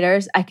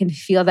elevators, I can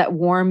feel that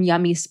warm,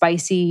 yummy,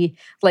 spicy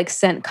like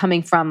scent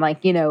coming from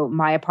like,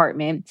 my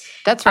apartment.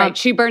 That's right.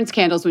 She burns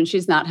candles when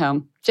she's not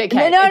home. JK.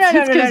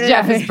 No. Because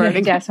Jeff is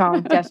burning. Jeff's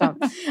home.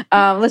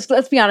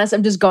 Let's be honest.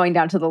 I'm just going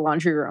down to the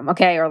laundry room,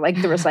 okay? Or like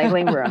the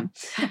recycling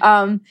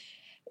room.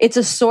 It's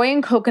a soy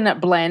and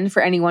coconut blend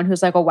for anyone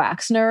who's like a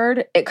wax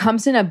nerd. It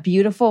comes in a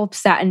beautiful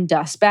satin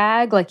dust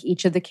bag, like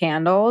each of the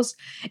candles.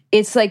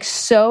 It's like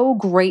so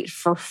great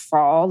for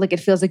fall. Like it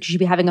feels like you should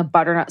be having a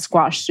butternut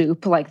squash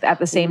soup like at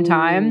the same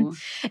time.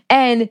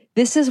 And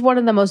this is one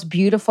of the most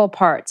beautiful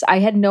parts. I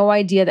had no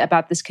idea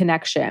about this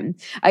connection.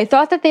 I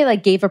thought that they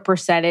like gave a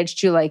percentage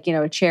to like, you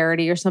know, a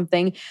charity or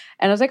something.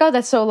 And I was like, oh,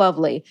 that's so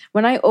lovely.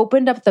 When I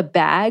opened up the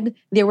bag,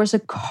 there was a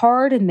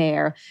card in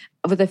there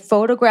with a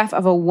photograph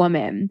of a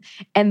woman.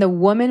 And the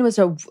woman was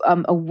a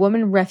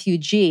woman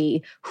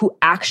refugee who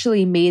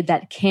actually made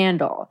that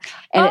candle.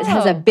 And it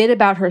has a bit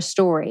about her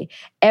story.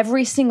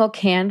 Every single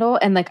candle,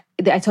 and like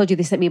I told you,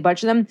 they sent me a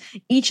bunch of them.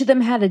 Each of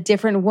them had a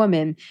different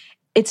woman.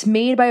 It's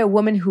made by a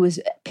woman who is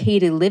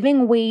paid a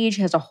living wage,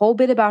 has a whole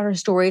bit about her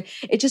story.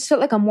 It just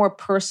felt like a more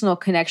personal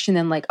connection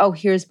than like, oh,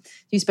 you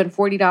spent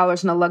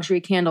 $40 on a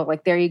luxury candle.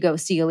 Like, there you go.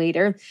 See you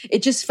later.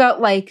 It just felt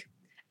like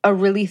a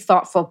really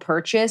thoughtful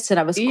purchase. And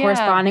I was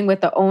corresponding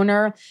with the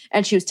owner,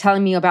 and she was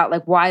telling me about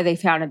like why they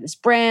founded this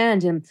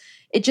brand. And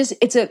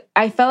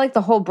I felt like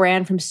the whole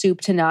brand from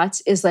soup to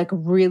nuts is like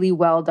really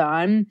well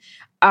done.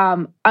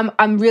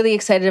 I'm really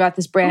excited about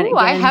this brand. Ooh,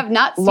 I have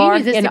not seen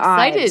you this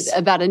excited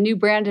about a new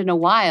brand in a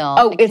while.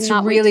 Oh, it's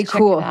really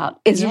cool.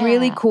 It's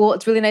really cool.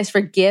 It's really nice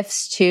for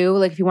gifts too.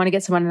 Like if you want to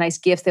get someone a nice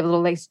gift, they have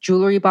little nice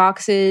jewelry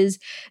boxes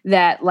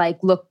that like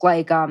look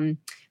like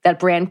that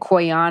brand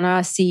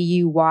Cuyana,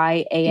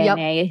 Cuyana.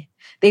 Yep.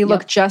 They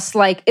look just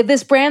like,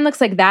 this brand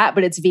looks like that,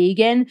 but it's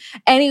vegan.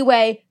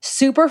 Anyway,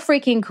 super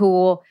freaking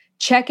cool.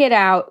 Check it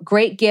out.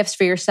 Great gifts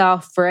for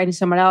yourself, for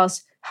someone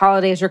else.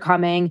 Holidays are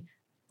coming.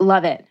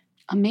 Love it.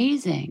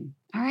 Amazing.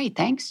 All right.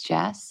 Thanks,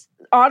 Jess.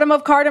 Autumn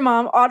of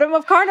Cardamom. Autumn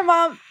of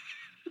Cardamom.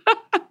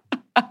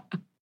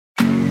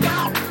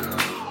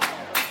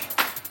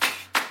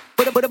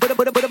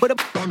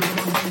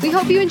 We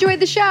hope you enjoyed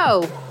the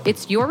show.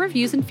 It's your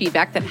reviews and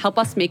feedback that help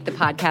us make the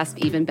podcast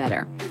even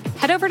better.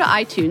 Head over to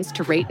iTunes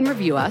to rate and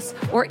review us,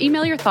 or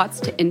email your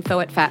thoughts to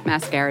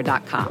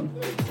info@fatmascara.com.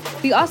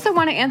 We also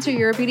want to answer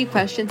your beauty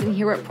questions and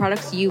hear what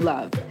products you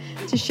love.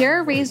 To share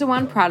a Raise the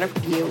Wand product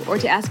review or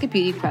to ask a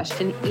beauty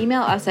question,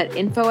 email us at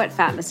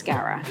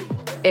info@fatmascara.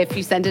 If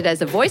you send it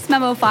as a voice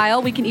memo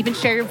file, we can even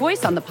share your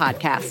voice on the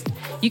podcast.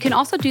 You can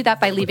also do that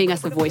by leaving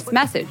us a voice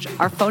message.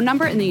 Our phone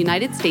number in the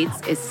United States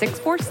is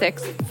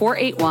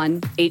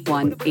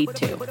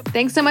 646-481-8182.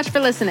 Thanks so much for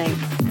listening.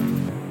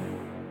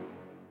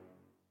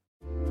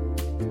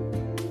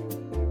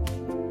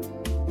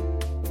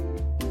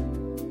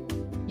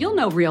 You'll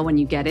know real when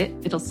you get it.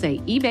 It'll say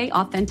eBay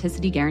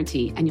Authenticity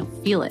Guarantee, and you'll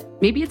feel it.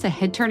 Maybe it's a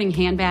head-turning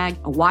handbag,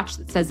 a watch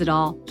that says it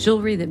all,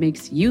 jewelry that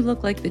makes you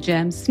look like the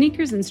gems,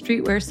 sneakers and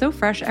streetwear so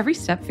fresh every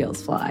step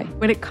feels fly.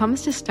 When it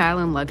comes to style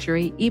and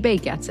luxury,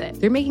 eBay gets it.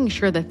 They're making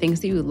sure the things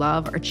that you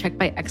love are checked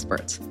by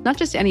experts. Not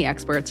just any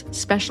experts,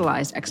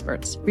 specialized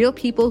experts. Real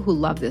people who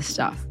love this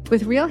stuff.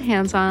 With real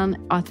hands-on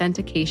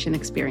authentication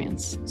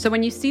experience. So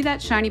when you see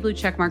that shiny blue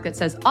checkmark that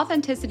says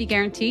Authenticity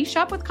Guarantee,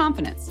 shop with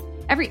confidence.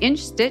 Every inch,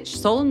 stitch,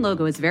 sole, and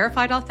logo is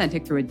verified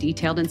authentic through a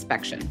detailed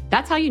inspection.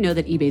 That's how you know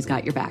that eBay's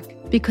got your back.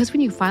 Because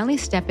when you finally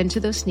step into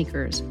those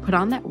sneakers, put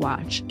on that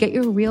watch, get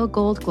your real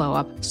gold glow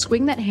up,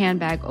 swing that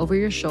handbag over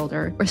your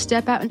shoulder, or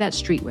step out in that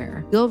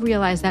streetwear, you'll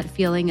realize that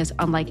feeling is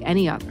unlike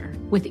any other.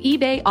 With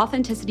eBay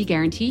Authenticity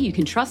Guarantee, you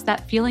can trust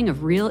that feeling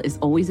of real is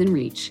always in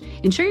reach.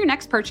 Ensure your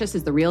next purchase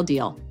is the real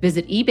deal.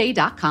 Visit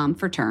ebay.com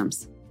for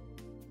terms.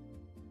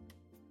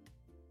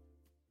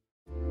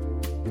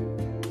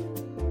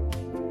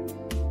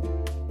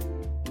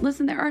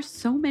 Listen, there are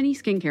so many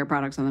skincare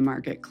products on the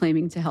market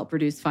claiming to help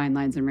reduce fine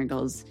lines and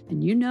wrinkles,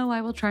 and you know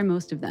I will try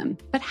most of them.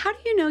 But how do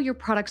you know your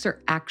products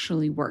are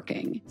actually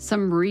working?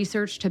 Some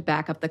research to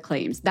back up the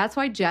claims. That's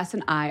why Jess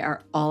and I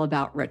are all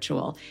about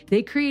Ritual.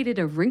 They created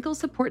a wrinkle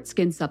support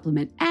skin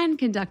supplement and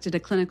conducted a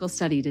clinical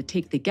study to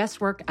take the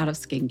guesswork out of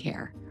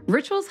skincare.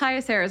 Ritual's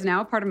Hyacera is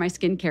now a part of my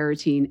skincare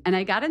routine, and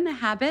I got in the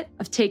habit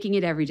of taking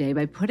it every day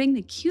by putting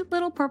the cute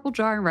little purple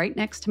jar right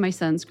next to my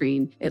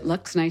sunscreen. It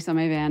looks nice on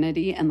my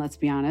vanity, and let's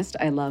be honest,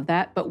 I love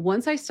that. But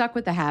once I stuck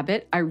with the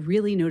habit, I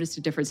really noticed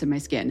a difference in my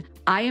skin.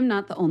 I am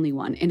not the only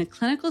one. In a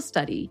clinical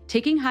study,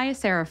 taking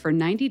Hyacera for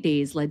 90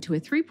 days led to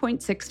a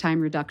 3.6 time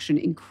reduction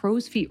in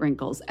crow's feet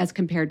wrinkles as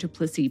compared to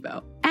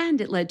placebo.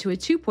 And it led to a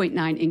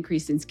 2.9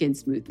 increase in skin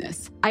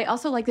smoothness. I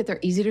also like that they're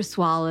easy to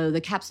swallow.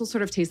 The capsules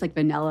sort of taste like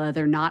vanilla.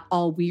 They're not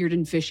all weird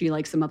and fishy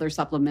like some other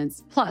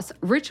supplements. Plus,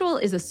 Ritual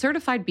is a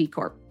certified B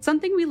Corp,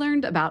 something we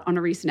learned about on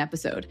a recent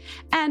episode.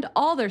 And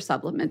all their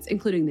supplements,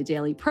 including the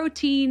daily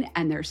protein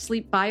and their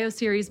Sleep Bio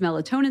Series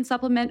melatonin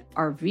supplement,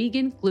 are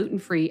vegan,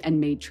 gluten-free, and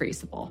made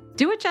traceable.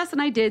 Do what Jess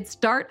and I did.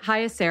 Start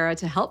Hyacera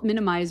to help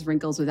minimize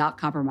wrinkles without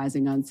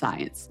compromising on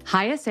science.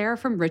 Hyacera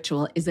from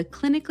Ritual is a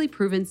clinically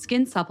proven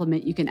skin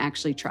supplement you can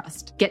actually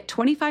trust. Get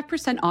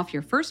 25% off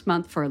your first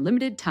month for a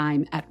limited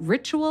time at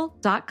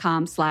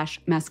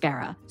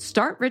ritual.com/mascara.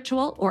 Start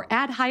Ritual or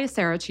add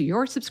Hyacera to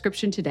your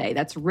subscription today.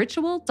 That's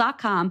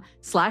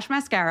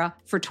ritual.com/mascara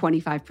for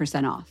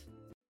 25% off.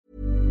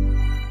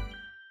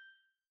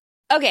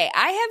 Okay,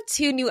 I have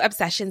 2 new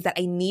obsessions that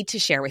I need to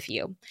share with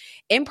you.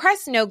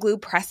 Impress No Glue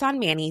Press-On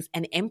Manis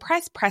and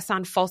Impress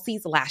Press-On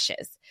Falsies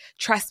Lashes.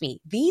 Trust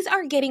me, these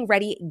are getting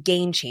ready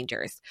game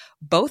changers.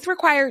 Both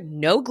require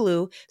no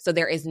glue, so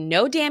there is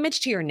no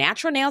damage to your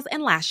natural nails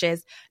and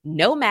lashes,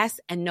 no mess,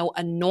 and no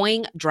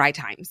annoying dry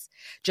times.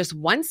 Just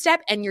one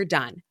step and you're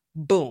done.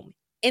 Boom.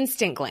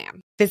 Instant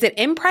glam. Visit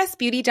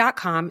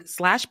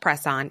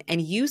impressbeauty.com/presson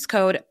and use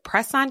code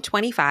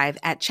PRESSON25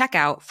 at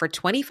checkout for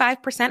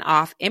 25%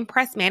 off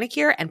Impress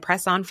Manicure and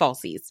Press-On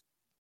Falsies.